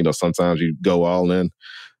too. Sometimes you go all in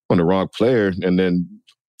on the wrong player and then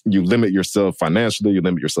you limit yourself financially, you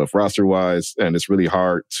limit yourself roster-wise, and it's really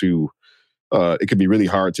hard to, it can be really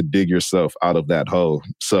hard to dig yourself out of that hole.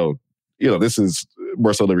 So, this is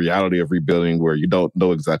more so the reality of rebuilding where you don't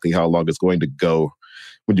know exactly how long it's going to go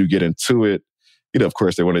when you get into it. Of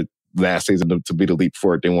course, they wanted last season to be the leap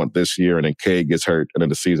forward they want this year, and then Cade gets hurt, and then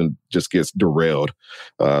the season just gets derailed.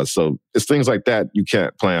 So it's things like that you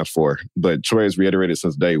can't plan for. But Troy has reiterated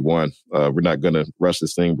since day one, we're not going to rush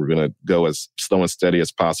this thing. We're going to go as slow and steady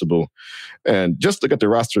as possible. And just look at the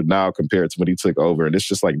roster now compared to when he took over, and it's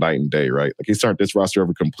just like night and day, right? Like he's turned this roster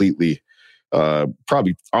over completely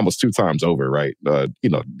probably almost 2 times over, right?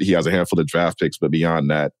 He has a handful of draft picks, but beyond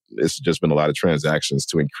that, it's just been a lot of transactions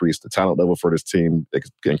to increase the talent level for this team,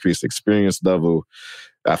 increase the experience level,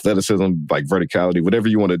 athleticism, like verticality, whatever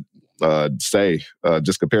you want to say.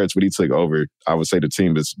 Just compared to what he took over, I would say the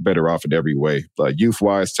team is better off in every way.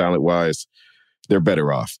 Youth-wise, talent-wise, they're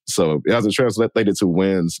better off. So it hasn't translated to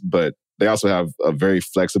wins, but they also have a very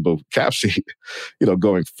flexible cap sheet,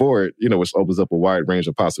 going forward, which opens up a wide range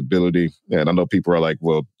of possibility. And I know people are like,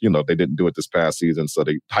 well, they didn't do it this past season, so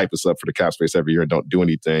they hype us up for the cap space every year and don't do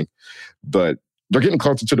anything. But they're getting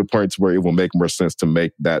closer to the point where it will make more sense to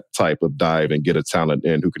make that type of dive and get a talent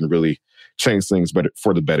in who can really change things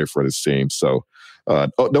for the better for this team. So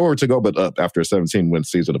nowhere to go but up after a 17-win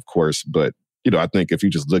season, of course. But, I think if you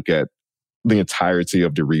just look at the entirety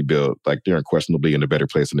of the rebuild, like they're unquestionably in a better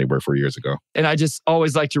place than they were 4 years ago. And I just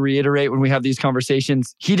always like to reiterate when we have these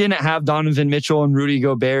conversations, he didn't have Donovan Mitchell and Rudy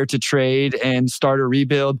Gobert to trade and start a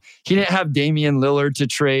rebuild. He didn't have Damian Lillard to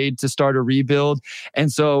trade to start a rebuild.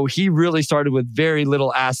 And so he really started with very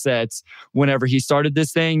little assets whenever he started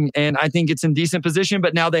this thing. And I think it's in decent position,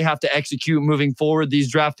 but now they have to execute moving forward.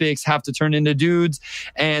 These draft picks have to turn into dudes,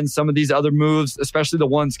 and some of these other moves, especially the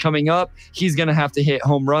ones coming up, he's going to have to hit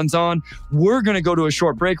home runs on. We're going to go to a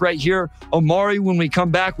short break right here. Omari, when we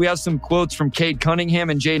come back, we have some quotes from Cade Cunningham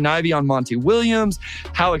and Jaden Ivey on Monty Williams,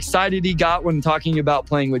 how excited he got when talking about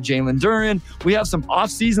playing with Jalen Duren. We have some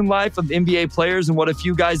off-season life of NBA players and what a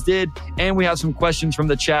few guys did, and we have some questions from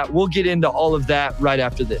the chat. We'll get into all of that right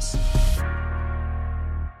after this.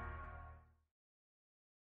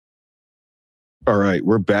 All right,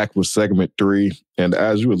 we're back with segment 3. And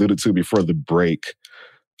as you alluded to before the break,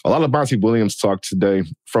 a lot of Monty Williams talk today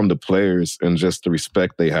from the players and just the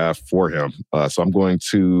respect they have for him. So I'm going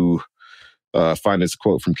to find this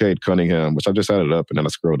quote from Cade Cunningham, which I just had it up and then I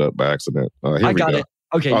scrolled up by accident. I got it.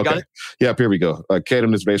 Okay, you got it? Yeah, here we go. Cade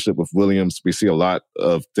in his relationship with Williams, we see a lot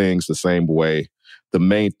of things the same way. The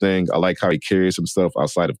main thing, I like how he carries himself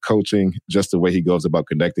outside of coaching, just the way he goes about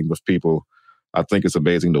connecting with people. I think it's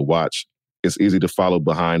amazing to watch. It's easy to follow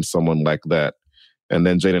behind someone like that. And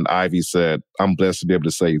then Jaden Ivey said, I'm blessed to be able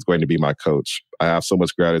to say he's going to be my coach. I have so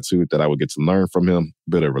much gratitude that I will get to learn from him,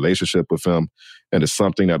 build a relationship with him, and it's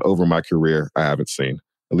something that over my career I haven't seen.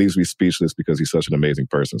 It leaves me speechless because he's such an amazing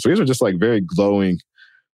person. So these are just like very glowing,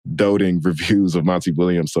 doting reviews of Monty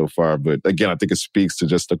Williams so far. But again, I think it speaks to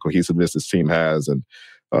just the cohesiveness this team has and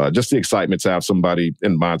just the excitement to have somebody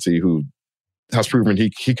in Monty who has proven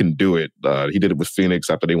he can do it. He did it with Phoenix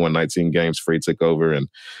after they won 19 games before he took over. And,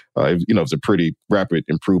 it was a pretty rapid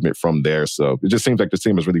improvement from there. So it just seems like the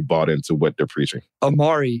team has really bought into what they're preaching.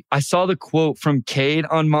 Omari, I saw the quote from Cade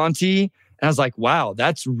on Monty, and I was like, wow,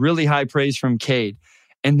 that's really high praise from Cade.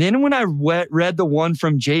 And then when I read the one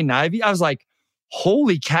from Jaden Ivey, I was like,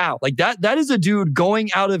 holy cow. Like that is a dude going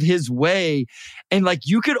out of his way. And like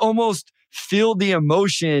you could almost feel the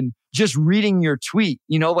emotion just reading your tweet,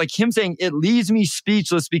 like him saying, it leaves me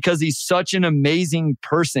speechless because he's such an amazing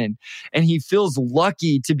person and he feels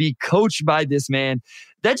lucky to be coached by this man.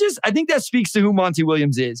 I think that speaks to who Monty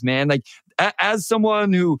Williams is, man. Like as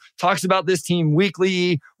someone who talks about this team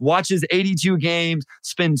weekly, watches 82 games,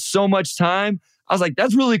 spends so much time, I was like,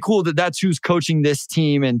 that's really cool that that's who's coaching this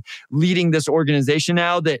team and leading this organization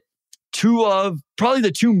now, that two of probably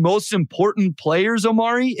the two most important players,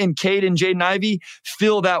 Omari and Cade and Jaden Ivey,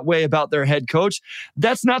 feel that way about their head coach.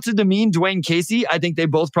 That's not to demean Dwayne Casey. I think they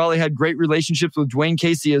both probably had great relationships with Dwayne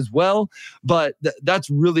Casey as well, but that's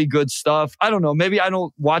really good stuff. I don't know. Maybe I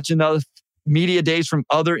don't watch enough media days from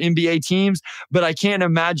other NBA teams, but I can't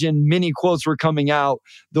imagine many quotes were coming out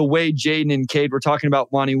the way Jaden and Cade were talking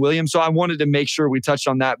about Monty Williams. So I wanted to make sure we touched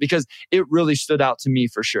on that because it really stood out to me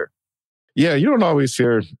for sure. Yeah, you don't always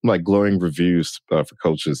hear like glowing reviews for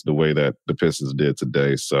coaches the way that the Pistons did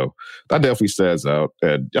today. So that definitely stands out.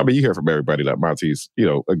 And I mean, you hear from everybody that Monty's,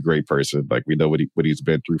 a great person. Like we know what he's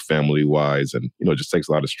been through family wise, and it just takes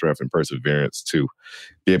a lot of strength and perseverance to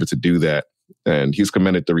be able to do that. And he's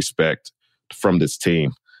commanded the respect from this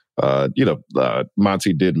team.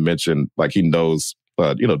 Monty did mention like he knows,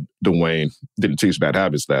 Dwayne didn't teach bad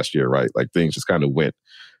habits last year, right? Like things just kind of went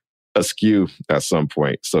askew at some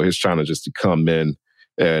point. So he's trying to come in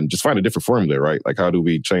and just find a different formula, right? Like how do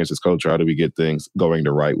we change this culture? How do we get things going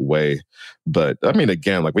the right way? But I mean,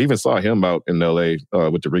 again, like we even saw him out in LA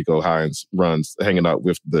with the Rico Hines runs, hanging out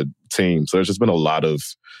with the team. So there's just been a lot of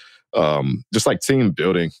just like team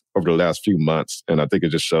building over the last few months. And I think it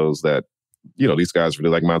just shows that, these guys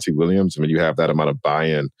really like Monty Williams. I mean, you have that amount of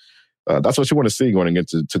buy-in. That's what you want to see going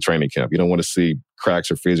into training camp. You don't want to see cracks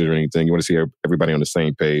or fissures or anything. You want to see everybody on the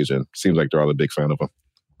same page, and it seems like they're all a big fan of him.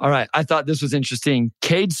 All right. I thought this was interesting.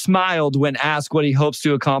 Cade smiled when asked what he hopes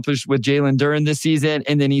to accomplish with Jalen Duren this season.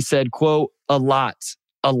 And then he said, quote, a lot.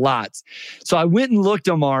 So I went and looked,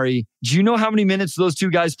 Omari. Do you know how many minutes those two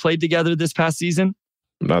guys played together this past season?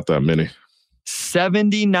 Not that many.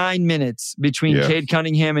 79 minutes between Cade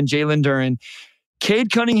Cunningham and Jalen Duren.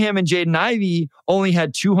 Cade Cunningham and Jaden Ivey only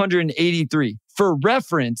had 283. For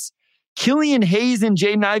reference, Killian Hayes and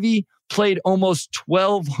Jaden Ivey played almost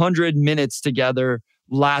 1,200 minutes together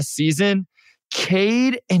last season.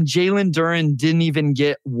 Cade and Jalen Duren didn't even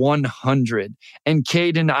get 100. And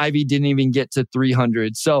Cade and Ivey didn't even get to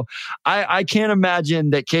 300. So I can't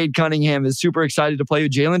imagine that Cade Cunningham is super excited to play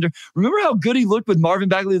with Jalen Duren. Remember how good he looked with Marvin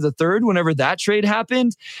Bagley III whenever that trade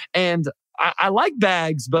happened? And I like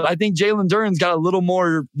Bags, but I think Jalen Duren's got a little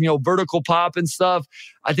more, vertical pop and stuff.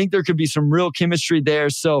 I think there could be some real chemistry there.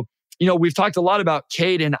 So, we've talked a lot about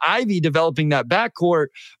Cade and Ivey developing that backcourt,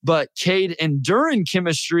 but Cade and Duren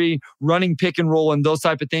chemistry, running pick and roll and those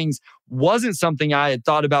type of things wasn't something I had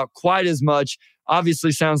thought about quite as much.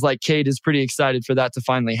 Obviously, sounds like Cade is pretty excited for that to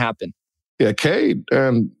finally happen. Yeah, Cade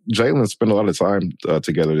and Jalen spent a lot of time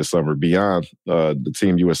together this summer beyond the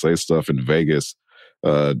Team USA stuff in Vegas.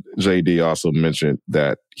 JD also mentioned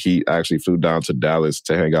that he actually flew down to Dallas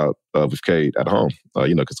to hang out with Cade at home,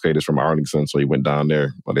 because Cade is from Arlington, so he went down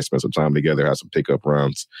there. They spent some time together, had some pickup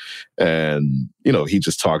runs. And, he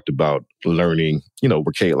just talked about learning, where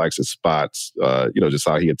Cade likes his spots, just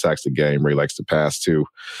how he attacks the game, where he likes to pass to.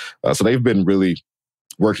 So they've been really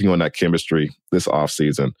working on that chemistry this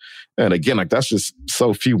offseason. And again, that's just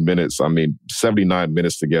so few minutes. 79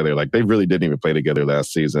 minutes together. They really didn't even play together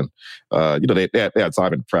last season. They had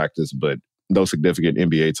time in practice, but no significant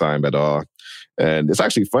NBA time at all. And it's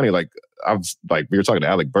actually funny, we were talking to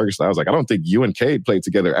Alec Burks, I was like, I don't think you and Cade played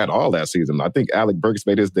together at all last season. I think Alec Burks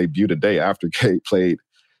made his debut the day after Cade played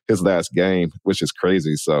his last game, which is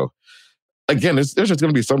crazy. So again, there's just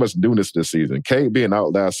going to be so much newness this season. Cade being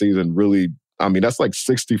out last season really, that's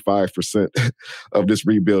 65% of this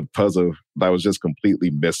rebuild puzzle that was just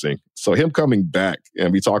completely missing. So him coming back,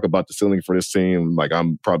 and we talk about the ceiling for this team,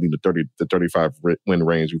 I'm probably in the 30 to 35 win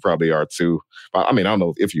range. We probably are too. I don't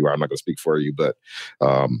know if you are. I'm not going to speak for you. But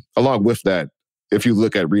along with that, if you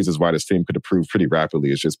look at reasons why this team could improve pretty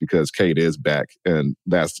rapidly, it's just because Cade is back, and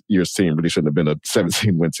last year's team really shouldn't have been a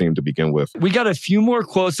 17-win team to begin with. We got a few more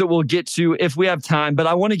quotes that we'll get to if we have time, but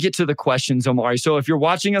I want to get to the questions, Omari. So if you're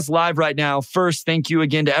watching us live right now, first, thank you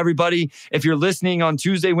again to everybody. If you're listening on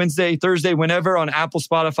Tuesday, Wednesday, Thursday, whenever on Apple,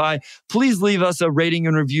 Spotify, please leave us a rating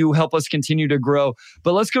and review. Help us continue to grow.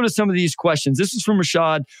 But let's go to some of these questions. This is from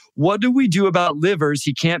Rashad. What do we do about Livers?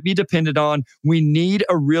 He can't be depended on. We need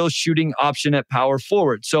a real shooting option at power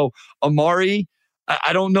forward. So Amari,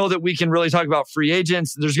 I don't know that we can really talk about free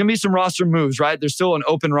agents. There's going to be some roster moves, right? There's still an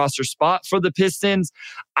open roster spot for the Pistons.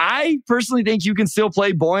 I personally think you can still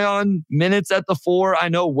play Bojan minutes at the 4. I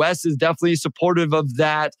know Wes is definitely supportive of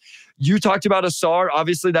that. You talked about Asar.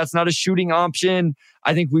 Obviously, that's not a shooting option.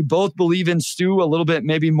 I think we both believe in Stu a little bit,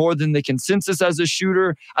 maybe more than the consensus as a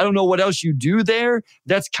shooter. I don't know what else you do there.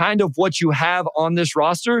 That's kind of what you have on this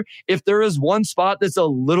roster. If there is one spot that's a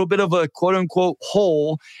little bit of a quote-unquote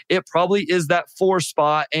hole, it probably is that 4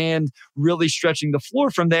 spot and really stretching the floor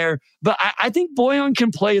from there. But I think Bojan can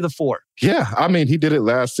play the 4. Yeah, he did it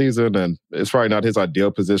last season, and it's probably not his ideal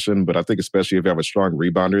position, but I think especially if you have a strong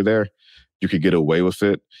rebounder there, you could get away with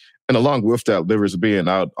it. And along with that, Livers being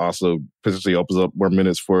out also potentially opens up more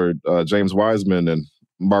minutes for James Wiseman and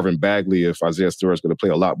Marvin Bagley if Isaiah Stewart's going to play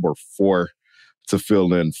a lot more 4 to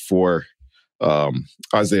fill in for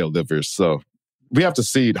Isaiah Livers. So we have to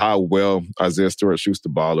see how well Isaiah Stewart shoots the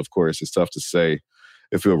ball. Of course, it's tough to say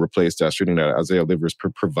if he'll replace that shooting that Isaiah Livers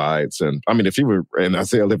provides. And if he were an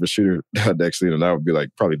Isaiah Livers shooter next season, that would be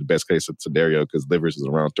probably the best case scenario because Livers is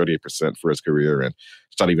around 38% for his career, and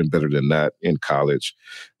it's not even better than that in college.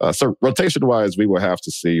 So rotation-wise, we will have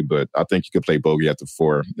to see, but I think you could play Bogey at the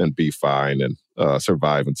 4 and be fine and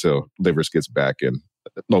survive until Livers gets back in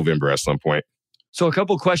November at some point. So a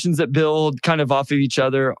couple questions that build kind of off of each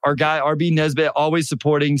other. Our guy, RB Nesbitt, always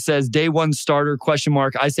supporting, says day 1 starter, ?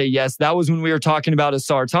 I say yes. That was when we were talking about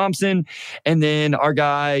Asar Thompson. And then our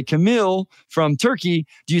guy, Camille from Turkey,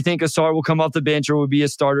 do you think Asar will come off the bench or will be a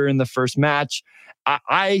starter in the first match?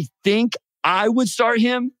 I think I would start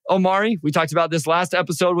him, Omari. We talked about this last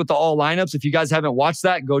episode with the all lineups. If you guys haven't watched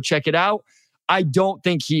that, go check it out. I don't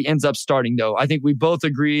think he ends up starting, though. I think we both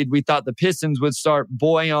agreed. We thought the Pistons would start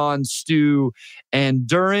Bojan, Stu, and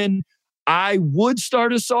Duren. I would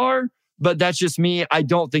start Asar, but that's just me. I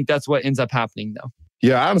don't think that's what ends up happening, though.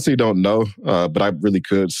 Yeah, I honestly don't know, but I really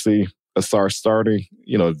could see Asar starting,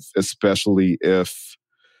 especially if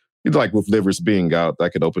like with Livers being out,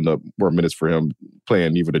 that could open up more minutes for him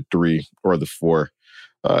playing either the 3 or the 4.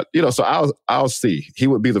 So I'll see. He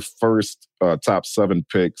would be the first top 7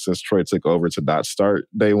 pick since Troy took over to not start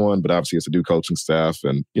day one, but obviously it's a new coaching staff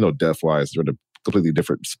and, depth-wise, they're in a completely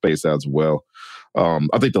different space as well.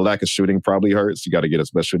 I think the lack of shooting probably hurts. You got to get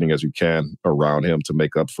as much shooting as you can around him to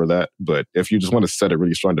make up for that. But if you just want to set a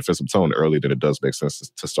really strong defensive tone early, then it does make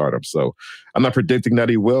sense to start him. So I'm not predicting that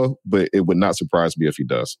he will, but it would not surprise me if he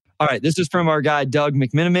does. All right, this is from our guy, Doug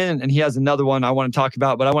McMiniman, and he has another one I want to talk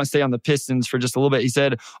about, but I want to stay on the Pistons for just a little bit. He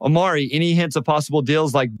said, Omari, any hints of possible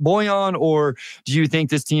deals like Bojan, or do you think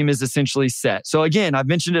this team is essentially set? So again, I've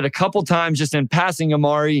mentioned it a couple times just in passing,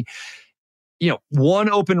 Omari. One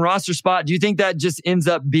open roster spot. Do you think that just ends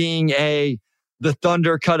up being the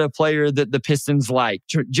Thunder cut a player that the Pistons like?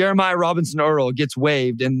 Jeremiah Robinson-Earl gets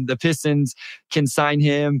waived and the Pistons can sign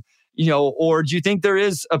him, or do you think there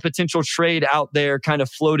is a potential trade out there kind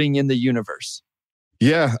of floating in the universe?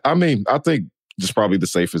 Yeah, I think just probably the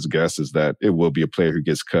safest guess is that it will be a player who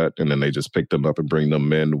gets cut and then they just pick them up and bring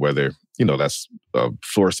them in, whether, that's a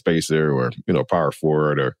floor spacer or, power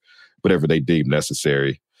forward or whatever they deem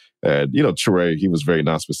necessary. And, Troy, he was very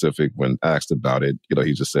nonspecific when asked about it.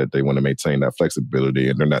 He just said they want to maintain that flexibility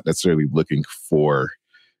and they're not necessarily looking for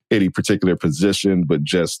any particular position, but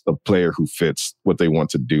just a player who fits what they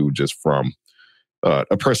want to do just from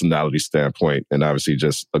a personality standpoint and obviously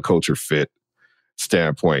just a culture fit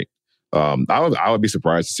standpoint. I would be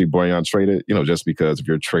surprised to see Bojan traded, just because if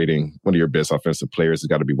you're trading one of your best offensive players, it's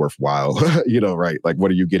got to be worthwhile, right? Like,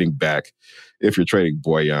 what are you getting back if you're trading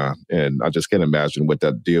Bojan? And I just can't imagine what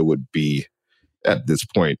that deal would be at this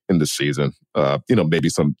point in the season. Maybe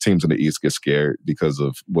some teams in the East get scared because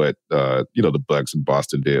of what, the Bucks in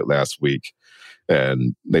Boston did last week.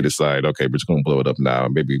 And they decide, okay, we're just going to blow it up now.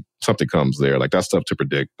 Maybe something comes there. Like, that's tough to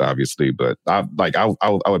predict, obviously. But I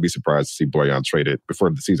would be surprised to see Bojan traded before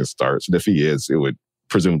the season starts. And if he is, it would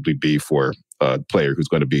presumably be for a player who's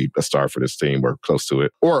going to be a star for this team or close to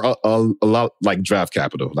it. Or a lot like draft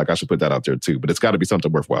capital. Like, I should put that out there too. But it's got to be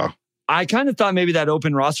something worthwhile. I kind of thought maybe that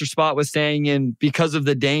open roster spot was staying in because of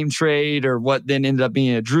the Dame trade or what then ended up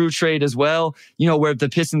being a Drew trade as well, where the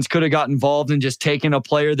Pistons could have got involved and just taken a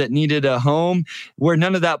player that needed a home, where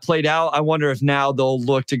none of that played out. I wonder if now they'll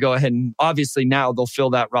look to go ahead and obviously now they'll fill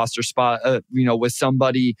that roster spot, with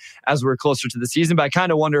somebody as we're closer to the season. But I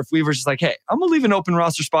kind of wonder if we were just like, hey, I'm going to leave an open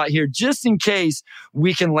roster spot here just in case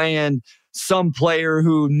we can land some player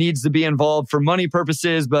who needs to be involved for money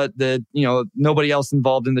purposes, but nobody else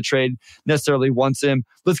involved in the trade necessarily wants him.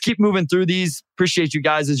 Let's keep moving through these. Appreciate you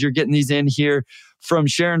guys as you're getting these in here. From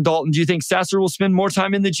Sharon Dalton, do you think Sasser will spend more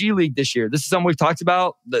time in the G League this year? This is something we've talked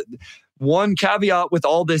about. The one caveat with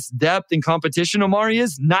all this depth and competition, Omari,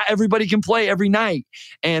 is not everybody can play every night.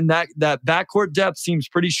 And that backcourt depth seems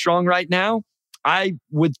pretty strong right now.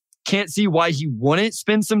 Can't see why he wouldn't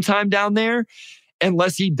spend some time down there,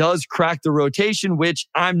 unless he does crack the rotation, which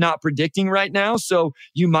I'm not predicting right now. So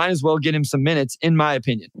you might as well get him some minutes, in my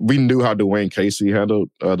opinion. We knew how Dwayne Casey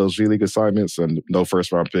handled those G League assignments, and no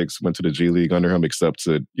first-round picks went to the G League under him except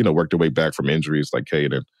to, work their way back from injuries like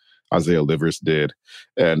Cade and Isaiah Livers did.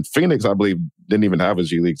 And Phoenix, I believe, didn't even have a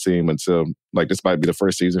G League team until, this might be the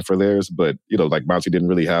first season for theirs. But, Monty didn't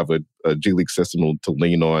really have a G League system to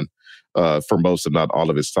lean on for most, if not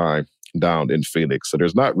all of his time down in Phoenix. So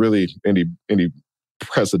there's not really any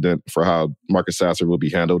precedent for how Marcus Sasser will be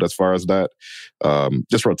handled as far as that.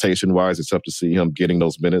 Just rotation-wise, it's tough to see him getting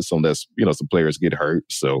those minutes unless, some players get hurt.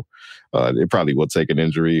 So it probably will take an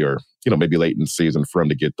injury or, maybe late in the season for him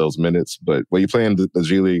to get those minutes. But when you play in the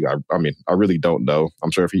G League, I really don't know.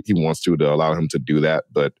 I'm sure if he wants to allow him to do that.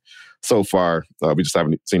 But so far, we just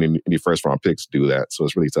haven't seen any first-round picks do that. So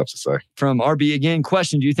it's really tough to say. From RB again,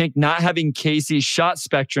 question, do you think not having Casey's shot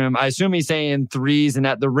spectrum, I assume he's saying threes and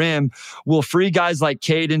at the rim, will free guys like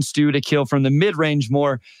Cade and Stu to kill from the mid-range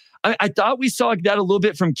more? I thought we saw that a little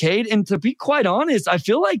bit from Cade. And to be quite honest, I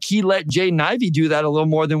feel like he let Jaden Ivey do that a little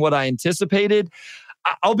more than what I anticipated.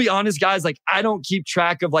 I'll be honest, guys, I don't keep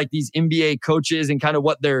track of these NBA coaches and kind of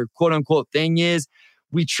what their quote-unquote thing is.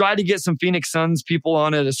 We tried to get some Phoenix Suns people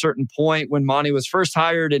on at a certain point when Monty was first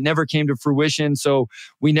hired. It never came to fruition, so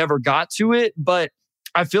we never got to it. But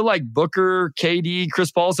I feel like Booker, KD,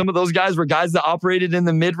 Chris Paul, some of those guys were guys that operated in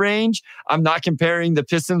the mid-range. I'm not comparing the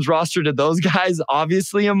Pistons roster to those guys,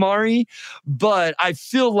 obviously, Omari. But I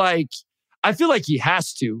feel like he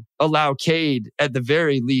has to allow Cade at the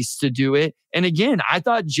very least to do it. And again, I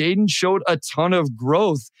thought Jaden showed a ton of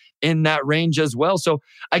growth in that range as well. So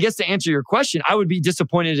I guess to answer your question, I would be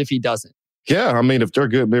disappointed if he doesn't. Yeah, I mean, if they're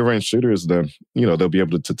good mid-range shooters, then, they'll be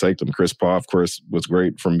able to take them. Chris Paul, of course, was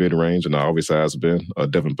great from mid-range and always has been.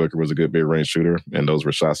 Devin Booker was a good mid-range shooter, and those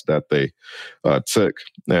were shots that they took.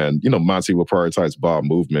 And, Monty will prioritize ball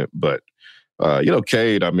movement, but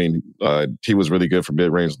Cade, I mean, he was really good for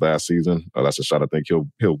mid-range last season. That's a shot I think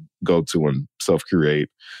he'll go to and self-create.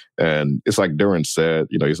 And it's like Duran said,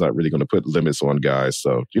 he's not really going to put limits on guys.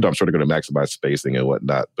 So, I'm sure they're going to maximize spacing and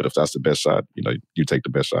whatnot. But if that's the best shot, you take the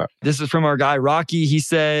best shot. This is from our guy, Rocky. He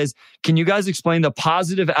says, can you guys explain the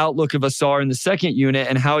positive outlook of Ausar in the second unit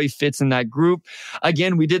and how he fits in that group?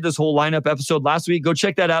 Again, we did this whole lineup episode last week. Go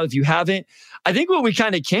check that out if you haven't. I think what we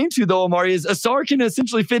kind of came to, though, Amari, is Ausar can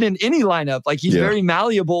essentially fit in any lineup. Like, he's very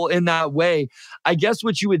malleable in that way. I guess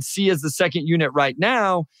what you would see as the second unit right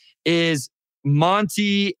now is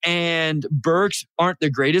Monty and Burks aren't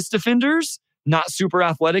the greatest defenders, not super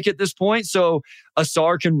athletic at this point. So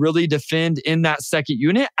Ausar can really defend in that second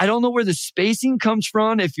unit. I don't know where the spacing comes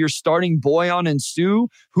from. If you're starting Bojan and Stu,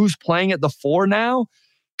 who's playing at the 4 now,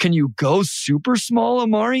 can you go super small,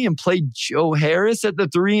 Amari, and play Joe Harris at the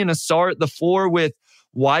 3 and Ausar at the 4 with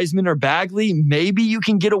Wiseman or Bagley? Maybe you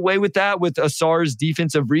can get away with that with Asar's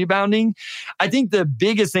defensive rebounding. I think the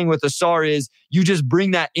biggest thing with Ausar is you just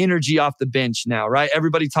bring that energy off the bench now, right?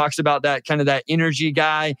 Everybody talks about that kind of that energy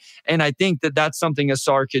guy. And I think that that's something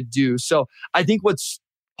Ausar could do. So I think what's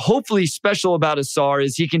hopefully special about Ausar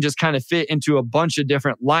is he can just kind of fit into a bunch of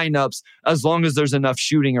different lineups as long as there's enough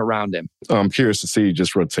shooting around him. I'm curious to see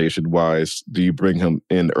just rotation-wise, do you bring him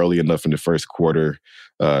in early enough in the first quarter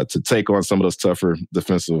to take on some of those tougher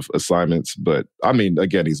defensive assignments? But I mean,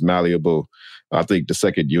 again, he's malleable. I think the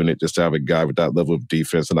second unit, just to have a guy with that level of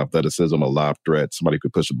defense and athleticism, a lob threat, somebody who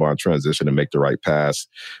could push the ball in transition and make the right pass.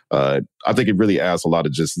 I think it really adds a lot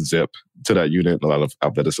of just zip to that unit, a lot of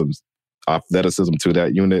athleticism to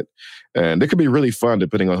that unit. And it could be really fun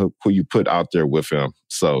depending on who you put out there with him.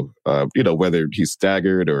 So, whether he's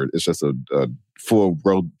staggered or it's just a full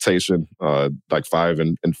rotation, like 5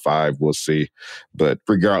 and 5, we'll see. But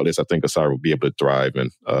regardless, I think Ausar will be able to thrive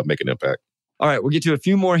and make an impact. All right, we'll get to a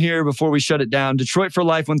few more here before we shut it down. Detroit for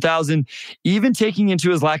Life 1000. Even taking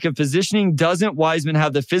into his lack of positioning, doesn't Wiseman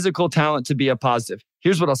have the physical talent to be a positive?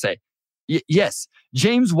 Here's what I'll say. Yes,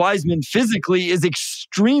 James Wiseman physically is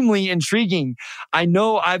extremely intriguing. I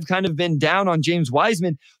know I've kind of been down on James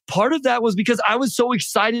Wiseman. Part of that was because I was so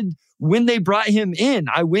excited when they brought him in.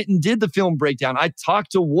 I went and did the film breakdown. I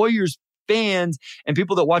talked to Warriors fans and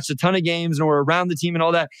people that watched a ton of games and were around the team and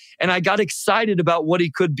all that. And I got excited about what he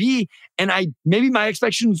could be. And maybe my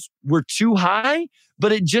expectations were too high,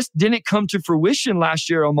 but it just didn't come to fruition last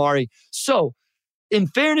year, Omari. So in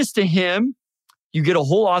fairness to him, you get a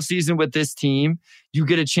whole offseason with this team. You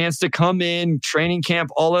get a chance to come in, training camp,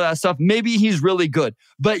 all of that stuff. Maybe he's really good.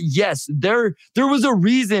 But yes, there was a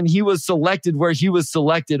reason he was selected where he was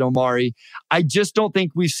selected, Omari. I just don't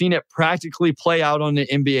think we've seen it practically play out on the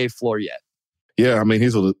NBA floor yet. Yeah, I mean,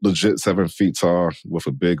 he's a legit 7 feet tall with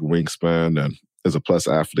a big wingspan and is a plus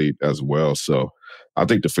athlete as well. So I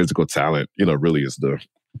think the physical talent, really is the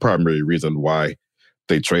primary reason why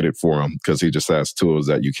they traded for him, because he just has tools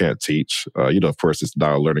that you can't teach. Of course, it's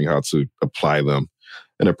now learning how to apply them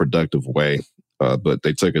in a productive way. But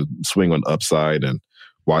they took a swing on upside, and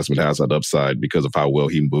Wiseman has that upside because of how well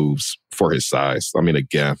he moves for his size. I mean,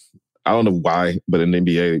 again, I don't know why, but in the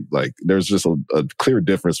NBA, there's just a clear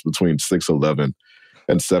difference between 6'11"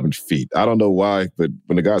 and 7 feet. I don't know why, but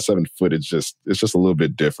when the guy's 7 foot, it's just a little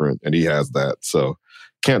bit different, and he has that. So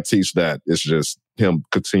can't teach that. It's just him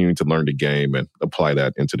continuing to learn the game and apply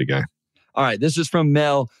that into the game. All right, this is from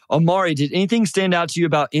Mel. Omari, did anything stand out to you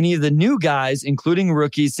about any of the new guys, including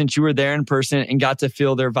rookies, since you were there in person and got to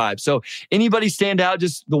feel their vibe? So anybody stand out,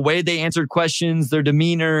 just the way they answered questions, their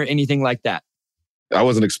demeanor, anything like that? I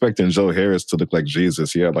wasn't expecting Joe Harris to look like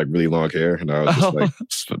Jesus. He had really long hair, and I was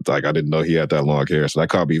just I didn't know he had that long hair. So that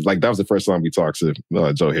caught me. That was the first time we talked to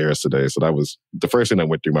Joe Harris today. So that was the first thing that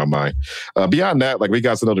went through my mind. Beyond that, we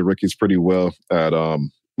got to know the rookies pretty well at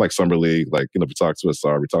Summer League. We talked to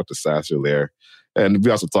Ausar, we talked to Sasser there, and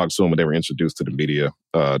we also talked to them when they were introduced to the media.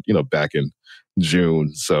 Back in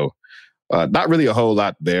June. So not really a whole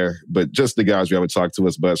lot there, but just the guys we haven't talked to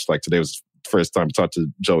as much. Today was first time I talked to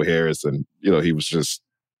Joe Harris, and he was just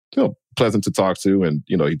pleasant to talk to, and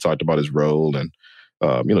he talked about his role and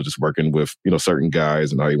just working with certain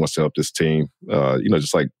guys and how he wants to help this team.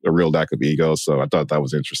 Just a real lack of ego. So I thought that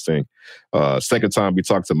was interesting. Second time we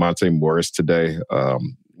talked to Monte Morris today. I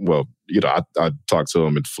talked to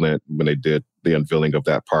him in Flint when they did the unveiling of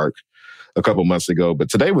that park a couple months ago, but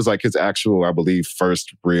today was his actual, I believe,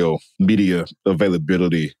 first real media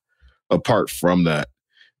availability apart from that.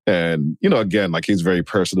 And, again, like he's very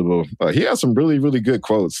personable. He has some really, really good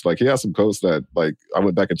quotes. Like he has some quotes that like I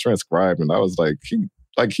went back and transcribed and I was like, he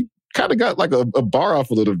kind of got like a bar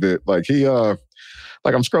off a little bit. Like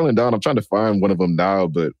like I'm scrolling down, I'm trying to find one of them now,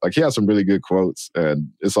 but like he has some really good quotes and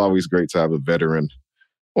it's always great to have a veteran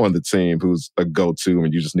on the team who's a go-to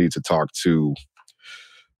and you just need to talk to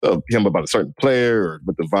him about a certain player or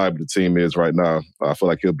what the vibe of the team is right now. I feel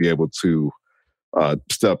like he'll be able to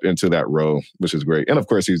step into that role, which is great. And of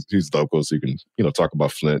course, he's local, so you can talk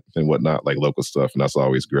about Flint and whatnot, like local stuff, and that's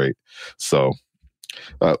always great. So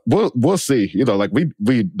we'll see. Like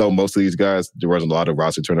we know most of these guys. There wasn't a lot of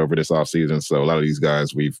roster turnover this offseason, so a lot of these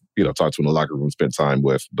guys we've talked to in the locker room, spent time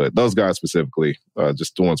with. But those guys specifically,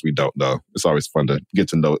 just the ones we don't know. It's always fun to get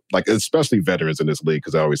to know, like especially veterans in this league,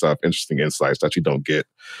 because they always have interesting insights that you don't get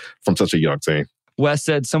from such a young team. Wes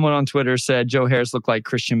said, someone on Twitter said Joe Harris looked like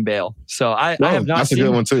Christian Bale. So I have not seen it. That's a good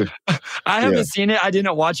one too. I haven't seen it. I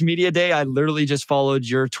didn't watch Media Day. I literally just followed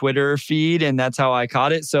your Twitter feed and that's how I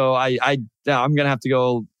caught it. So I'm going to have to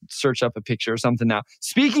go search up a picture or something now.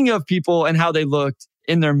 Speaking of people and how they looked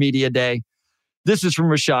in their Media Day, this is from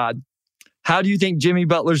Rashad. How do you think Jimmy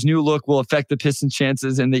Butler's new look will affect the Pistons'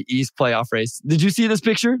 chances in the East playoff race? Did you see this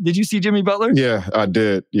picture? Did you see Jimmy Butler? Yeah, I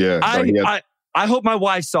did. Yeah. I hope my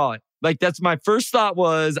wife saw it. Like, that's my first thought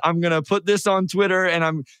was, I'm going to put this on Twitter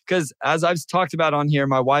because as I've talked about on here,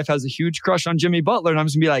 my wife has a huge crush on Jimmy Butler. And I'm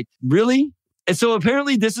just going to be like, really? And so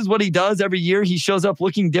apparently this is what he does every year. He shows up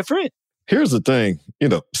looking different. Here's the thing.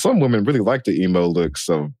 Some women really like the emo look.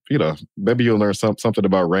 So, maybe you'll learn something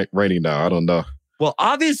about Rainey now. I don't know. Well,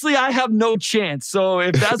 obviously, I have no chance. So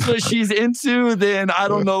if that's what she's into, then I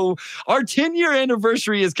don't know. Our 10-year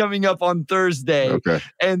anniversary is coming up on Thursday. Okay.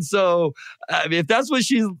 And so if that's what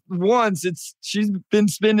she wants, she's been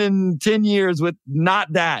spending 10 years with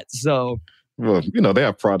not that. So. Well, they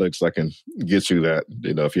have products that can get you that,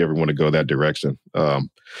 if you ever want to go that direction. But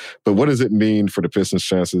what does it mean for the Pistons'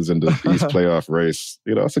 chances in the East playoff race?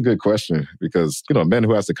 That's a good question because, a man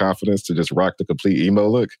who has the confidence to just rock the complete emo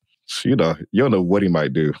look, you don't know what he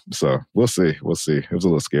might do. So we'll see. It was a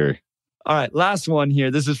little scary. All right. Last one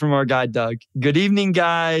here. This is from our guy, Doug. Good evening,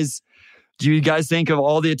 guys. Do you guys think of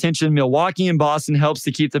all the attention Milwaukee and Boston helps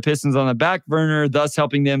to keep the Pistons on the back burner, thus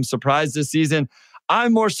helping them surprise this season? I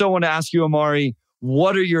more so want to ask you, Amari,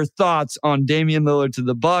 what are your thoughts on Damian Lillard to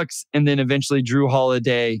the Bucks and then eventually Drew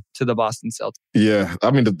Holiday to the Boston Celtics? Yeah,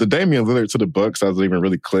 I mean, the Damian Lillard to the Bucks hasn't even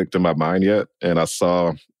really clicked in my mind yet. And I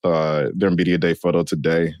saw their Media Day photo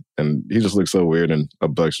today, and he just looks so weird in a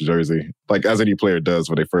Bucks jersey, like as any player does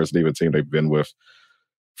when they first leave a team they've been with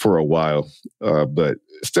for a while. But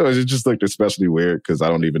still, it just looked especially weird because I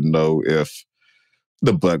don't even know if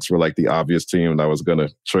the Bucks were like the obvious team that was going to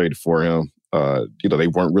trade for him. They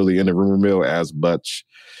weren't really in the rumor mill as much.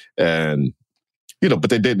 And, but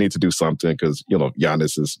they did need to do something because,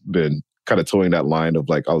 Giannis has been kind of towing that line of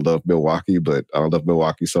like, I love Milwaukee, but I don't love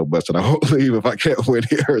Milwaukee so much and I won't leave if I can't win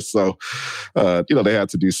here. So, they had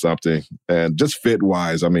to do something. And just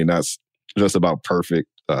fit-wise, I mean, that's just about perfect.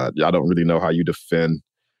 I don't really know how you defend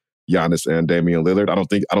Giannis and Damian Lillard. I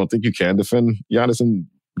don't think you can defend Giannis and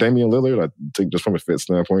Damian Lillard. I think just from a fit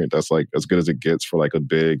standpoint, that's like as good as it gets for like a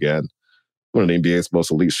big and one of the NBA's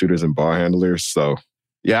most elite shooters and ball handlers. So,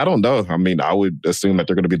 yeah, I don't know. I mean, I would assume that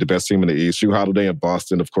they're going to be the best team in the East. Drew Holiday in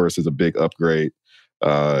Boston, of course, is a big upgrade,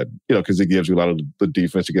 because it gives you a lot of the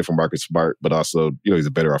defense you get from Marcus Smart, but also, he's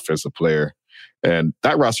a better offensive player. And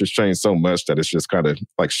that roster's changed so much that it's just kind of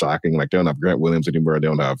like shocking. Like they don't have Grant Williams anymore. They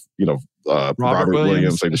don't have, Robert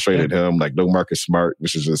Williams. They just traded him. Like no Marcus Smart,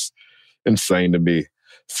 which is just insane to me.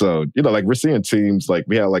 So, like we're seeing teams like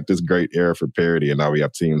we had like this great era for parity. And now we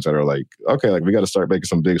have teams that are like, okay, like we got to start making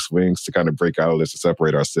some big swings to kind of break out of this to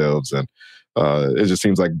separate ourselves. And it just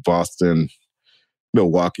seems like Boston,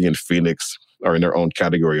 Milwaukee, and Phoenix are in their own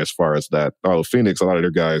category as far as that. Oh, Phoenix, a lot of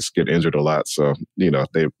their guys get injured a lot. So,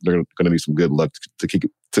 they're going to need some good luck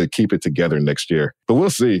to keep it together next year. But we'll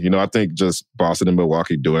see. I think just Boston and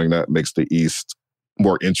Milwaukee doing that makes the East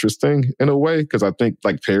more interesting in a way, because I think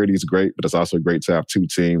like parity is great, but it's also great to have two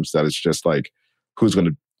teams that it's just like who's going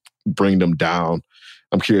to bring them down.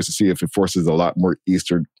 I'm curious to see if it forces a lot more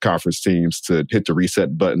Eastern Conference teams to hit the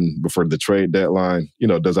reset button before the trade deadline.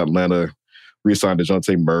 Does Atlanta re-sign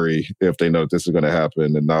DeJounte Murray if they know this is going to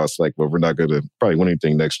happen? And now it's like, well, we're not going to probably win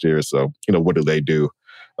anything next year. So, what do they do?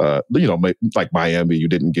 Like Miami, you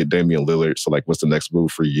didn't get Damian Lillard. So, like, what's the next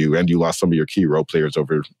move for you? And you lost some of your key role players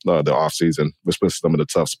over the offseason, which puts them in a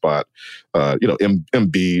tough spot.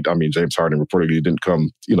 Embiid, I mean, James Harden reportedly didn't come,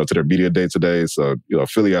 to their media day today. So,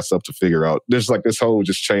 Philly has stuff to figure out. There's like this whole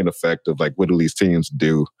just chain effect of like, what do these teams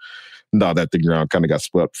do now that the ground kind of got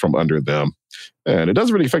swept from under them. And it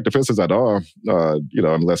doesn't really affect the Pistons at all,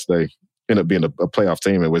 unless they end up being a playoff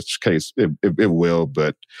team, in which case it will,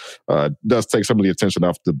 but does take some of the attention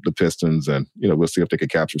off the Pistons. And, we'll see if they can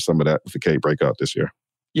capture some of that with the K breakout this year.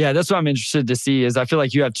 Yeah, that's what I'm interested to see is I feel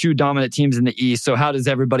like you have two dominant teams in the East. So how does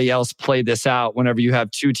everybody else play this out whenever you have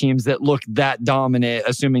two teams that look that dominant,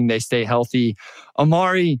 assuming they stay healthy?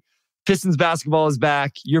 Omari, Pistons basketball is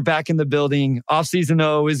back. You're back in the building. Offseason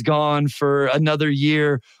O is gone for another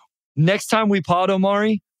year. Next time we pod,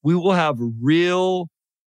 Omari, we will have real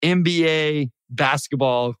NBA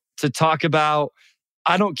basketball to talk about.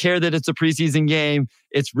 I don't care that it's a preseason game.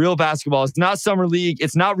 It's real basketball. It's not summer league.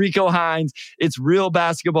 It's not Rico Hines. It's real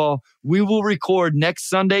basketball. We will record next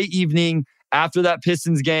Sunday evening after that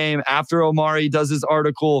Pistons game, after Omari does his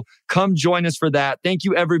article. Come join us for that. Thank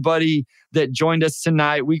you, everybody that joined us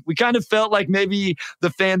tonight. We kind of felt like maybe the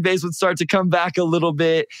fan base would start to come back a little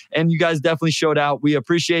bit, and you guys definitely showed out. We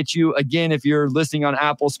appreciate you. Again, if you're listening on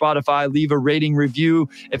Apple, Spotify, leave a rating, review.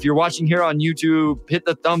 If you're watching here on YouTube, hit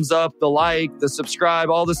the thumbs up, the like, the subscribe,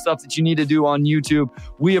 all the stuff that you need to do on YouTube.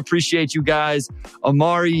 We appreciate you guys.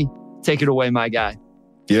 Omari, take it away, my guy.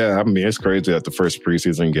 Yeah, I mean, it's crazy that the first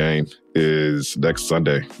preseason game is next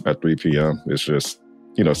Sunday at 3 p.m. It's just,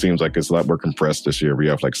 seems like it's a lot more compressed this year. We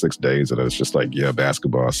have like 6 days and it's just like,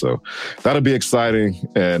 basketball. So that'll be exciting.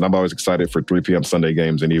 And I'm always excited for 3 p.m. Sunday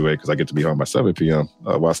games anyway, because I get to be home by 7 p.m.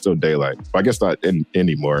 While still daylight. I guess not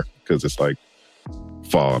anymore because it's like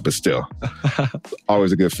fall, but still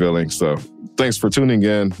always a good feeling. So thanks for tuning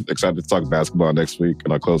in. Excited to talk basketball next week.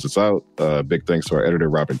 And I'll close this out. Big thanks to our editor,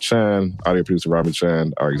 Robin Chan, audio producer, Robin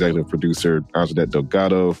Chan, our executive producer, Anjanette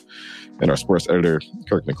Delgado, and our sports editor,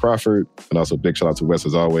 Kirkland Crawford. And also big shout out to Wes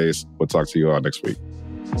as always. We'll talk to you all next week.